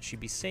her know that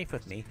she'd be safe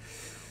with me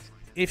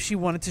if she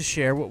wanted to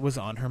share what was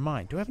on her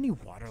mind. Do I have any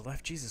water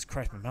left? Jesus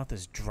Christ, my mouth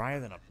is drier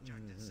than a...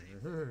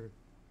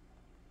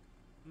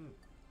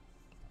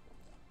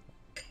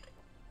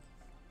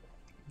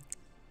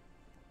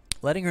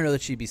 Letting her know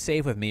that she'd be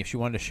safe with me if she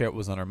wanted to share what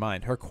was on her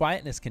mind. Her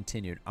quietness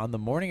continued. On the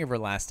morning of her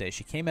last day,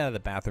 she came out of the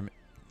bathroom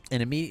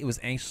and immediately was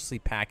anxiously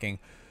packing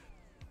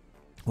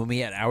when we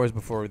had hours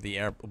before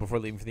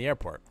leaving for the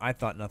airport. I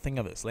thought nothing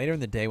of this. Later in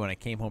the day, when I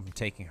came home from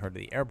taking her to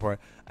the airport,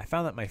 I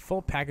found that my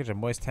full package of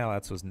moist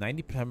towelettes was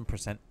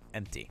 97%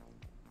 empty.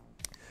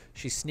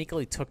 She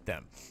sneakily took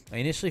them. I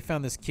initially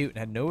found this cute and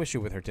had no issue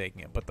with her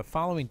taking it, but the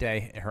following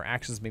day, her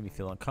actions made me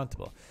feel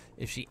uncomfortable.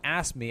 If she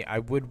asked me, I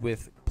would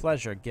with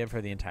pleasure give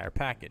her the entire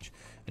package,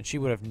 and she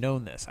would have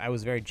known this. I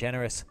was very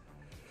generous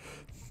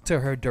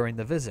to her during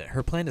the visit.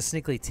 Her plan to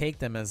sneakily take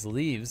them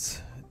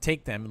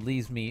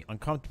leaves me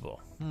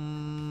uncomfortable.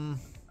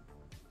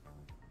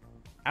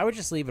 I would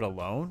just leave it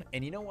alone.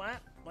 And you know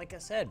what? Like I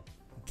said,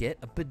 get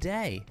a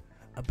bidet.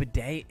 A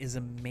bidet is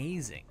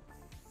amazing.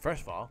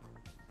 First of all,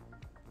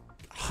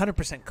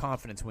 100%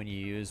 confidence when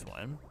you use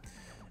one.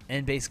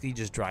 And basically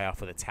just dry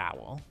off with a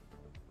towel.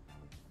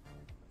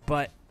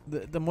 But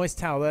the moist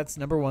towelettes,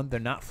 number one, they're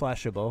not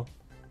flushable.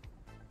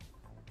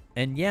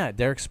 And yeah,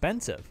 they're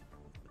expensive.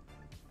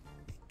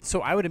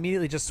 So I would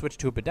immediately just switch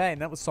to a bidet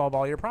and that would solve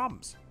all your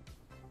problems.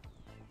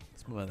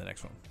 Let's move on to the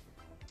next one.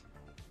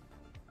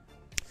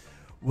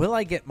 Will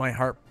I get my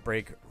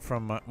heartbreak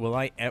from will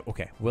I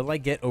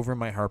get over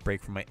my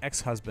heartbreak from my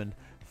ex-husband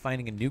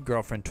finding a new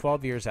girlfriend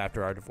 12 years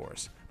after our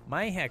divorce?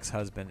 My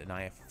ex-husband and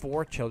I have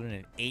 4 children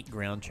and 8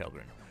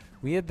 grandchildren.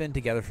 We have been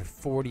together for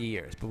 40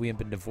 years, but we have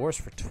been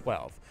divorced for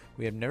 12.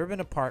 We have never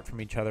been apart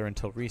from each other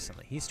until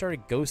recently. He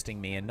started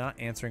ghosting me and not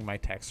answering my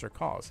texts or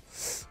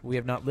calls. We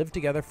have not lived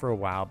together for a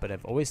while, but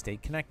have always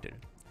stayed connected.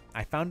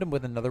 I found him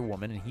with another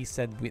woman, and he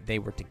said they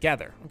were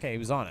together. Okay, he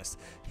was honest.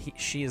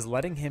 She is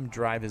letting him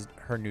drive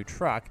her new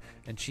truck,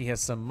 and she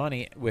has some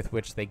money with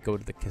which they go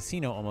to the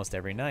casino almost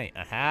every night.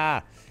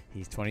 Aha!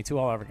 He's 22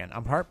 all over again.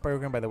 I'm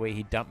heartbroken by the way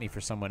he dumped me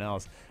for someone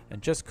else and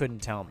just couldn't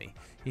tell me.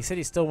 He said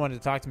he still wanted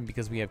to talk to me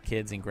because we have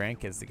kids and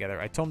grandkids together.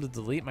 I told him to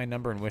delete my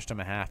number and wished him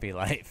a happy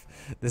life.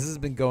 This has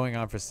been going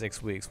on for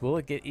 6 weeks. Will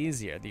it get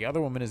easier? The other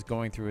woman is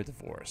going through a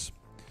divorce.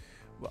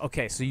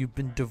 Okay, so you've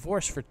been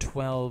divorced for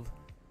 12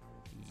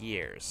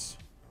 years.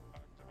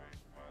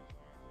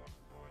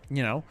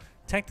 You know,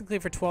 technically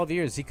for 12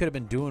 years, he could have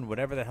been doing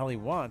whatever the hell he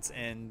wants,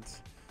 and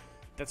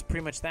that's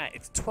pretty much that.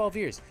 It's 12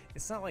 years.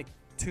 It's not like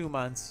 2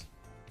 months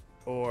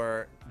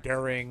or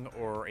during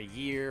or a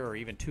year or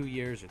even 2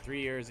 years or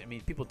 3 years. I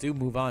mean, people do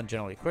move on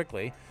generally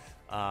quickly.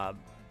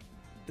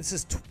 This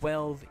is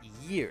 12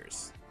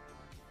 years.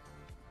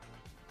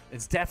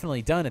 It's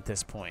definitely done at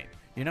this point.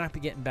 You're not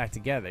getting back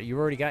together. You've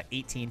already got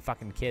 18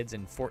 fucking kids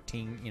and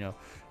 14,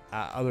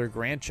 other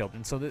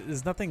grandchildren. So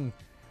there's nothing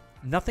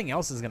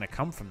else is gonna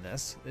come from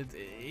this.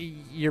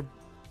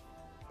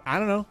 I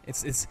don't know.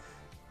 It's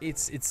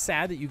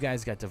sad that you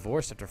guys got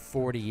divorced after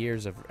 40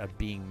 years of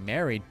being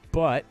married,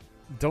 but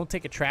don't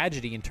take a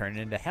tragedy and turn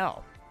it into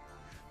hell.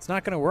 It's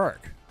not gonna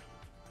work.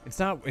 It's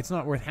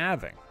not worth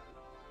having.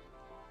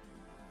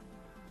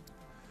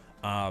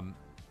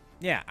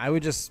 Yeah, I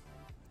would just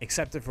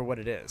accept it for what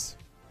it is.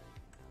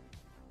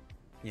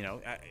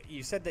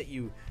 You said that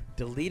you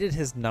deleted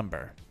his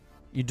number.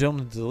 You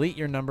don't delete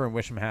your number and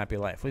wish him a happy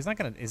life. Well, he's not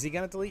gonna. Is he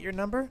gonna delete your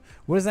number?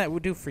 What does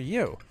that do for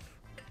you?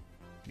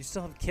 You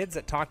still have kids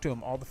that talk to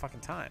him all the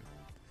fucking time.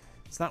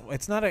 It's not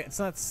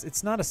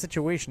a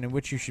situation in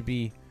which you should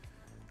be,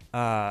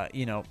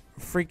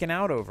 freaking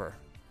out over.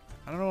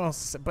 I don't know what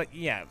else to say, but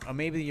yeah,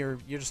 maybe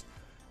you've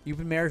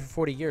been married for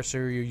 40 years, so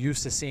you're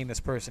used to seeing this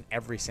person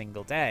every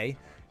single day,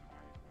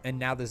 and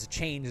now there's a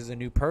change, there's a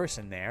new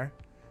person there.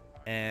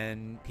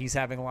 and he's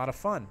having a lot of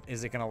fun.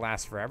 Is it going to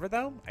last forever,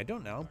 though? I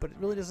don't know, but it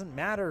really doesn't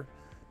matter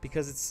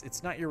because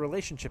it's not your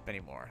relationship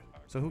anymore.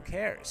 So who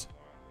cares?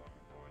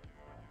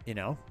 You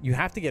know, you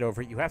have to get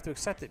over it. You have to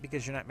accept it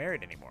because you're not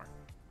married anymore.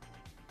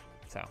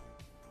 So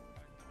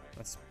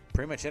that's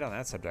pretty much it on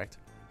that subject.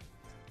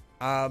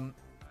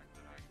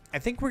 I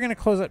think we're going to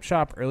close up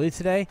shop early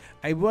today.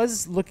 I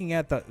was looking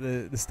at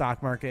the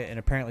stock market and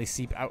apparently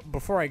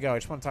before I go, I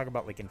just want to talk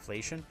about like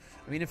inflation.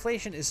 I mean,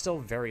 inflation is still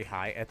very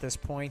high at this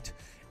point,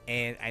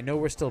 and I know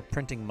we're still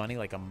printing money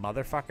like a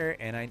motherfucker,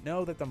 and I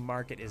know that the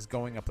market is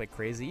going up like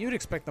crazy. You'd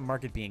expect the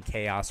market to be in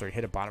chaos or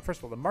hit a bottom. First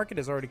of all, the market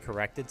has already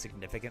corrected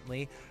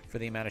significantly for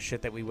the amount of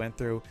shit that we went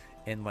through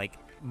in like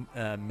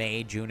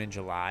May, June, and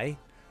July.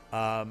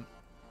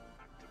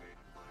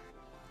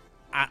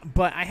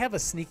 But I have a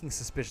sneaking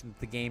suspicion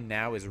that the game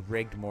now is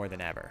rigged more than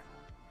ever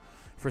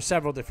for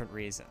several different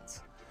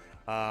reasons.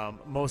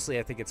 Mostly,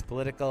 I think it's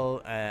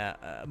political.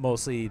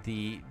 Mostly,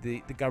 the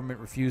government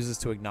refuses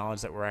to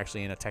acknowledge that we're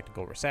actually in a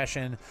technical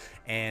recession.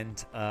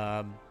 And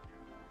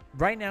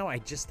right now, I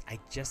just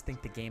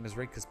think the game is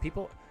rigged because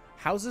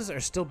houses are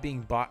still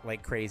being bought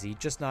like crazy,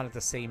 just not at the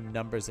same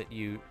numbers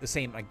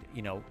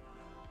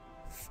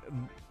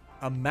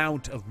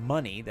amount of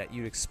money that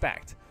you'd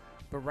expect.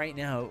 But right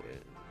now,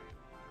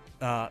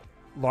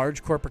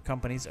 large corporate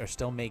companies are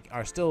still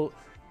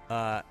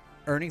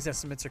earnings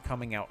estimates are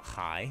coming out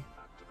high.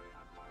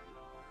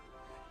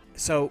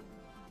 So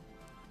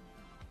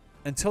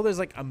until there's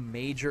like a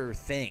major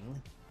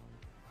thing,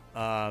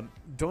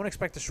 don't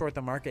expect to short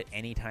the market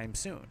anytime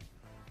soon.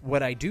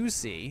 What I do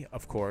see,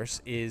 of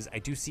course, is I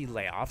do see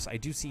layoffs. I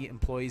do see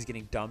employees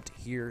getting dumped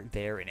here,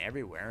 there, and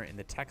everywhere in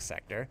the tech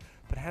sector.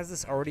 But has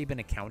this already been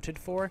accounted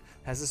for?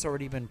 Has this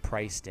already been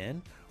priced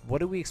in? What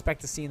do we expect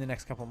to see in the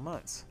next couple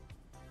months?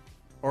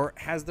 Or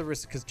has the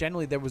risk, because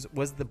generally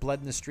was the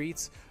blood in the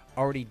streets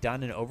already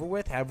done and over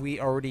with? Have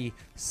we already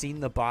seen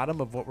the bottom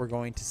of what we're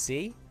going to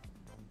see?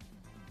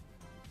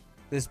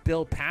 This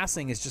bill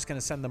passing is just going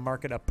to send the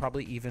market up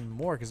probably even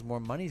more because more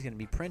money is going to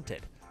be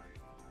printed.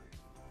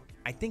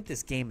 I think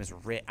this game is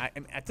rigged.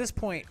 At this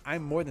point,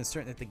 I'm more than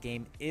certain that the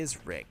game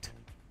is rigged.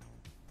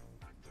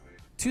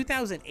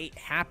 2008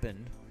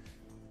 happened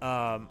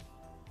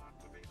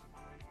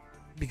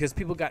because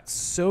people got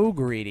so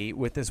greedy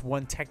with this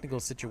one technical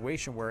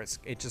situation where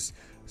it just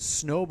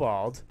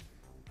snowballed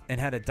and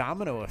had a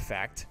domino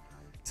effect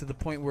to the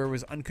point where it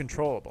was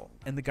uncontrollable,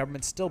 and the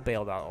government still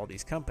bailed out all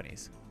these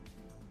companies.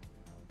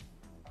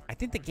 I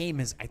think the game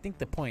is. I think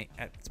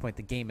at this point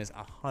the game is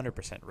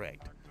 100%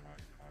 rigged.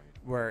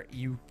 Where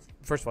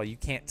first of all, you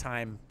can't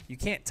time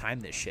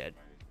this shit.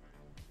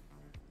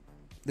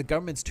 The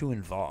government's too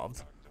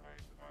involved,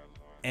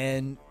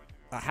 and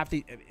I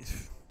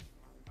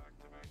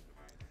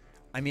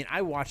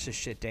watch this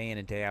shit day in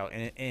and day out,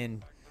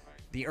 and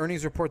the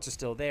earnings reports are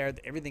still there.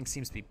 Everything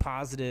seems to be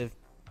positive.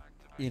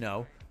 You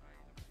know,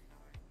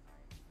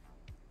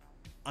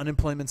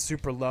 unemployment's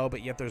super low,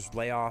 but yet there's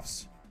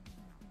layoffs.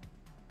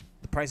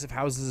 The price of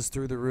houses is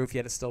through the roof,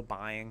 yet it's still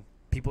buying.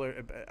 People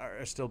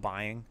are still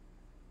buying.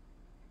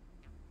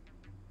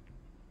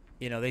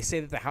 You know, they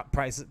say that the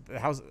price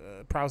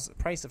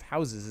of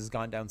houses has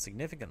gone down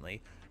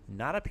significantly.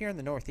 Not up here in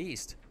the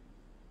Northeast.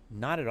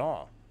 Not at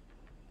all.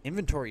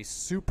 Inventory is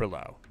super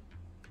low.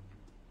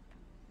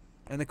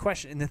 And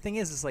the thing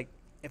is like,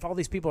 if all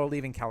these people are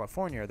leaving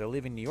California, or they're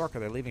leaving New York, or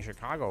they're leaving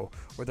Chicago,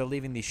 or they're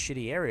leaving these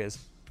shitty areas,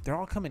 they're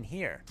all coming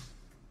here.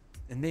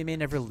 And they may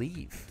never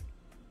leave.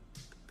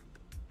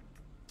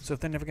 So if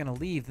they're never going to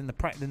leave, then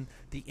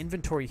the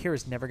inventory here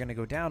is never going to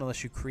go down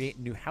unless you create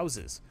new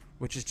houses,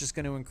 which is just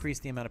going to increase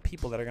the amount of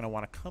people that are going to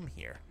want to come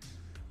here.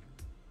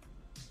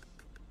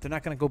 They're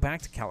not going to go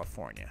back to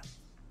California.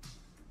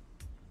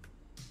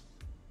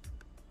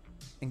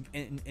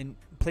 In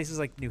places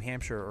like New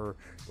Hampshire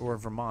or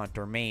Vermont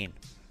or Maine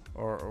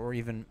or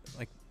even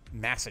like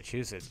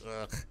Massachusetts,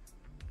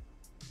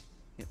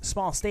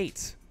 small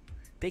states.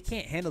 They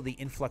can't handle the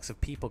influx of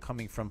people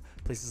coming from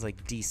places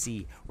like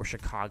DC or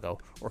Chicago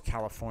or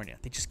California.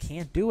 They just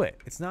can't do it.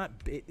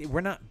 We're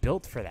not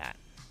built for that.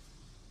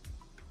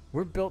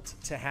 We're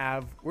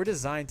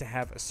designed to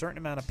have a certain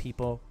amount of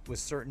people with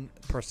certain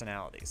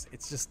personalities.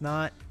 It's just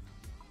not.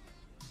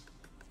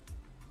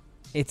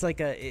 It's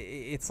like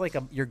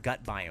your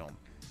gut biome.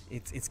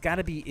 It's got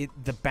to be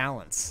the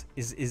balance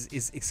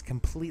is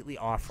completely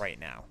off right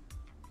now.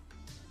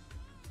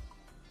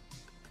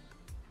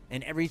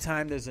 And every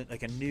time there's a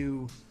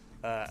new,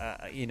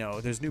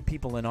 there's new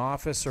people in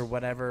office or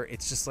whatever,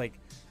 it's just like,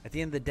 at the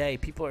end of the day,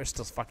 people are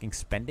still fucking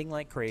spending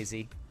like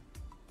crazy.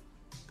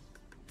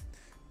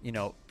 You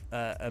know,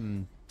 what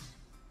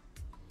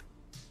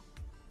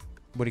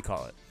do you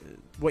call it?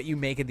 What you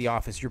make in the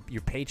office,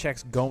 your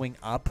paycheck's going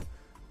up,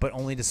 but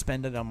only to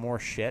spend it on more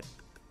shit.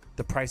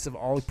 The price of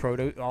all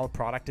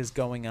product is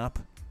going up.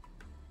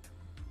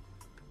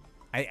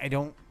 I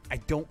don't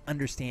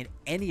understand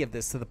any of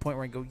this to the point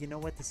where I go, you know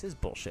what, this is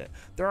bullshit.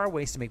 There are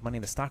ways to make money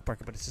in the stock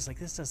market, but it's just like,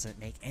 this doesn't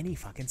make any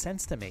fucking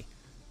sense to me.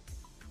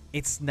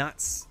 It's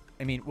nuts.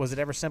 I mean, was it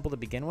ever simple to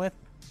begin with?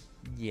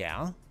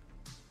 Yeah.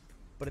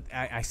 But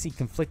I see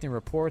conflicting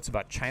reports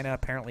about China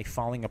apparently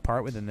falling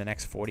apart within the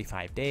next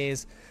 45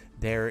 days.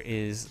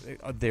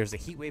 There's a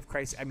heat wave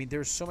crisis. I mean,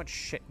 there's so much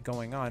shit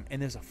going on,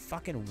 and there's a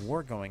fucking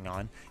war going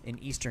on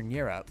in Eastern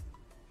Europe.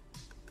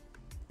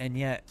 And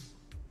yet,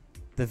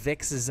 the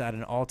VIX is at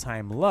an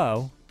all-time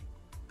low,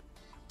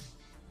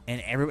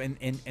 and everyone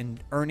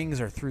and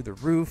earnings are through the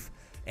roof,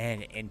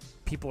 and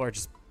people are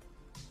just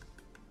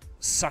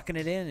sucking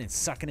it in and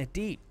sucking it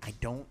deep. I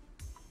don't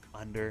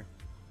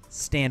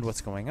understand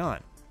what's going on.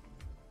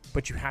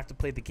 But you have to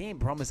play the game.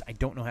 Problem is, I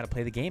don't know how to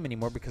play the game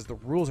anymore because the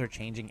rules are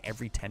changing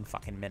every 10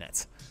 fucking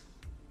minutes.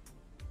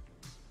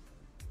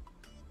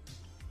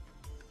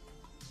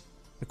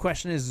 The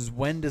question is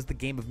when does the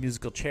game of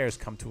musical chairs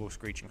come to a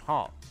screeching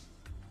halt?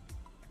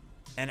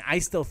 And I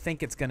still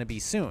think it's going to be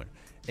soon.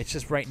 It's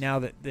just right now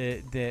that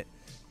that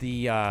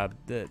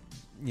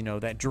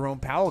Jerome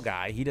Powell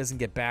guy, he doesn't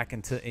get back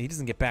in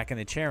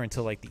the chair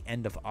until like the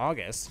end of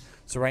August.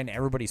 So right now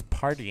everybody's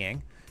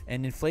partying.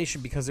 And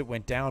inflation, because it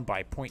went down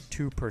by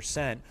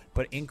 0.2%,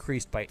 but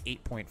increased by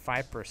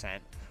 8.5%,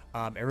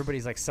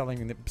 everybody's like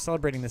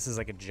celebrating this as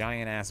like a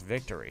giant ass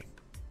victory.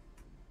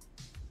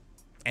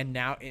 And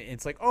now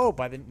it's like, oh,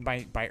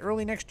 by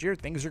early next year,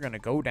 things are gonna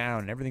go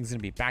down and everything's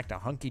gonna be back to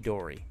hunky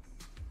dory.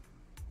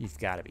 You've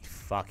got to be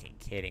fucking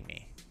kidding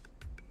me.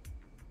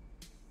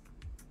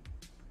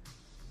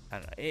 I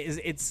don't know.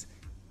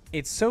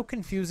 It's so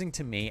confusing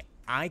to me.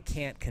 I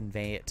can't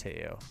convey it to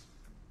you.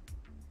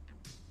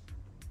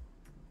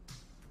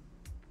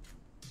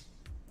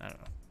 I don't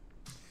know.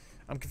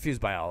 I'm confused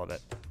by all of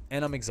it,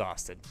 and I'm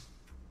exhausted,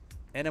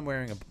 and I'm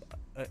wearing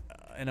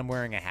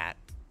a hat,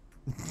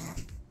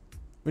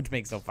 which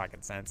makes no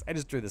fucking sense. I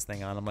just threw this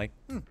thing on. I'm like,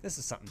 this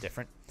is something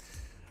different.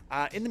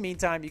 In the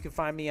meantime, you can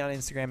find me on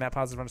Instagram at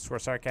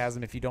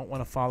 @positive_sarcasm. If you don't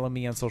want to follow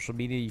me on social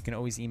media, you can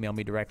always email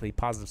me directly,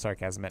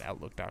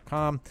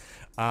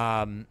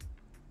 positivesarcasm@outlook.com.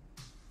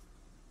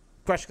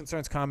 Questions,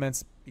 concerns,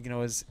 comments, you can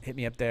always hit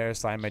me up there,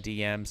 slide in my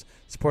DMs.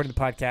 Supporting the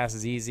podcast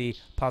is easy.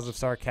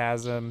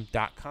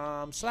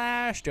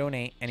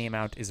 positivesarcasm.com/donate. Any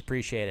amount is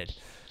appreciated.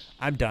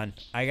 I'm done.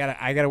 I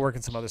gotta work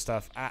on some other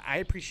stuff. I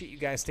appreciate you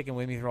guys sticking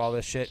with me through all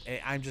this shit.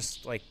 I'm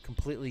just like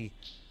completely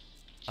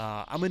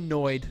I'm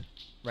annoyed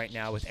right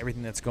now with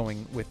everything that's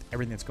going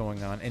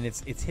on, and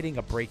it's hitting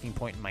a breaking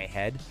point in my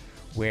head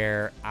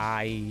where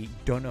I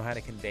don't know how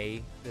to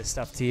convey this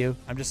stuff to you.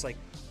 I'm just like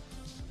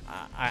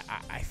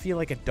I feel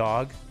like a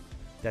dog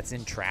that's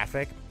in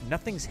traffic.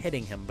 Nothing's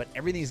hitting him, but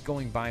everything's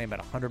going by him at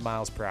 100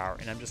 miles per hour,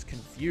 and I'm just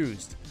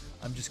confused.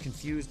 I'm just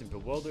confused and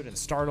bewildered and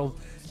startled.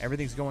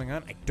 Everything's going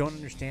on. I don't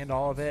understand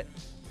all of it,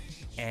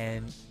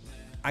 and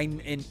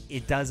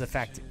it does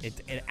affect it.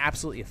 It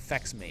absolutely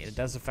affects me. It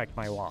does affect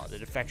my wallet.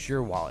 It affects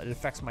your wallet. It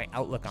affects my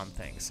outlook on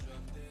things.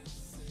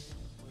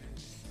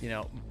 You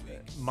know,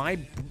 my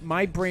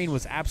brain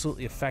was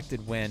absolutely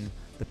affected when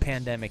the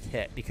pandemic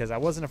hit because I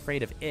wasn't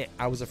afraid of it.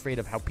 I was afraid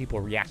of how people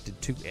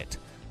reacted to it.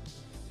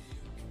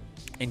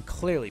 And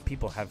clearly,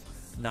 people have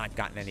not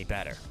gotten any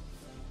better.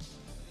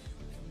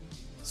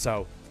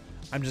 So,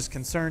 I'm just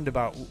concerned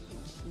about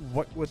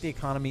what the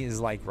economy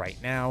is like right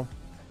now,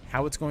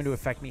 how it's going to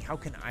affect me, how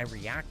can I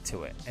react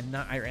to it? And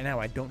right now,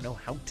 I don't know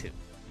how to.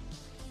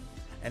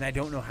 And I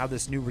don't know how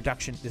this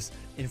this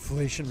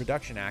Inflation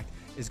Reduction Act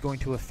is going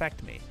to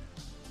affect me.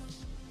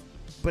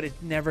 But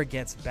it never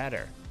gets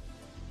better.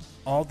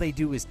 All they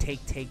do is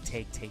take. They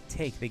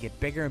get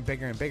bigger and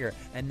bigger and bigger.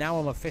 And now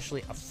I'm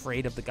officially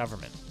afraid of the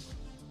government.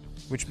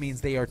 Which means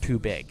they are too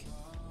big.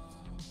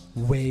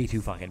 Way too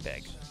fucking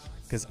big.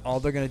 Because all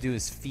they're going to do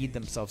is feed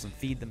themselves and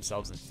feed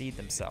themselves and feed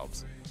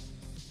themselves.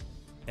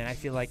 And I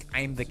feel like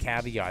I'm the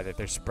caviar that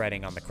they're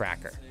spreading on the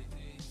cracker.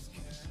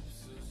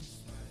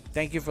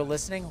 Thank you for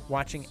listening,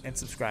 watching, and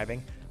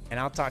subscribing. And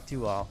I'll talk to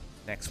you all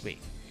next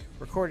week.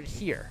 Recorded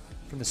here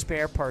from the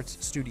Spare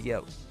Parts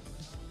Studio.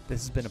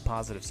 This has been a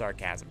Positive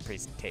Sarcasm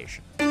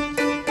presentation.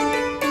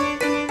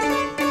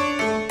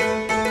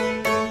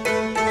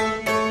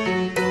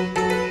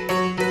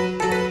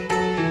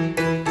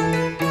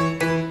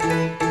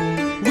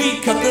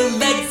 Cut the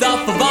legs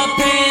off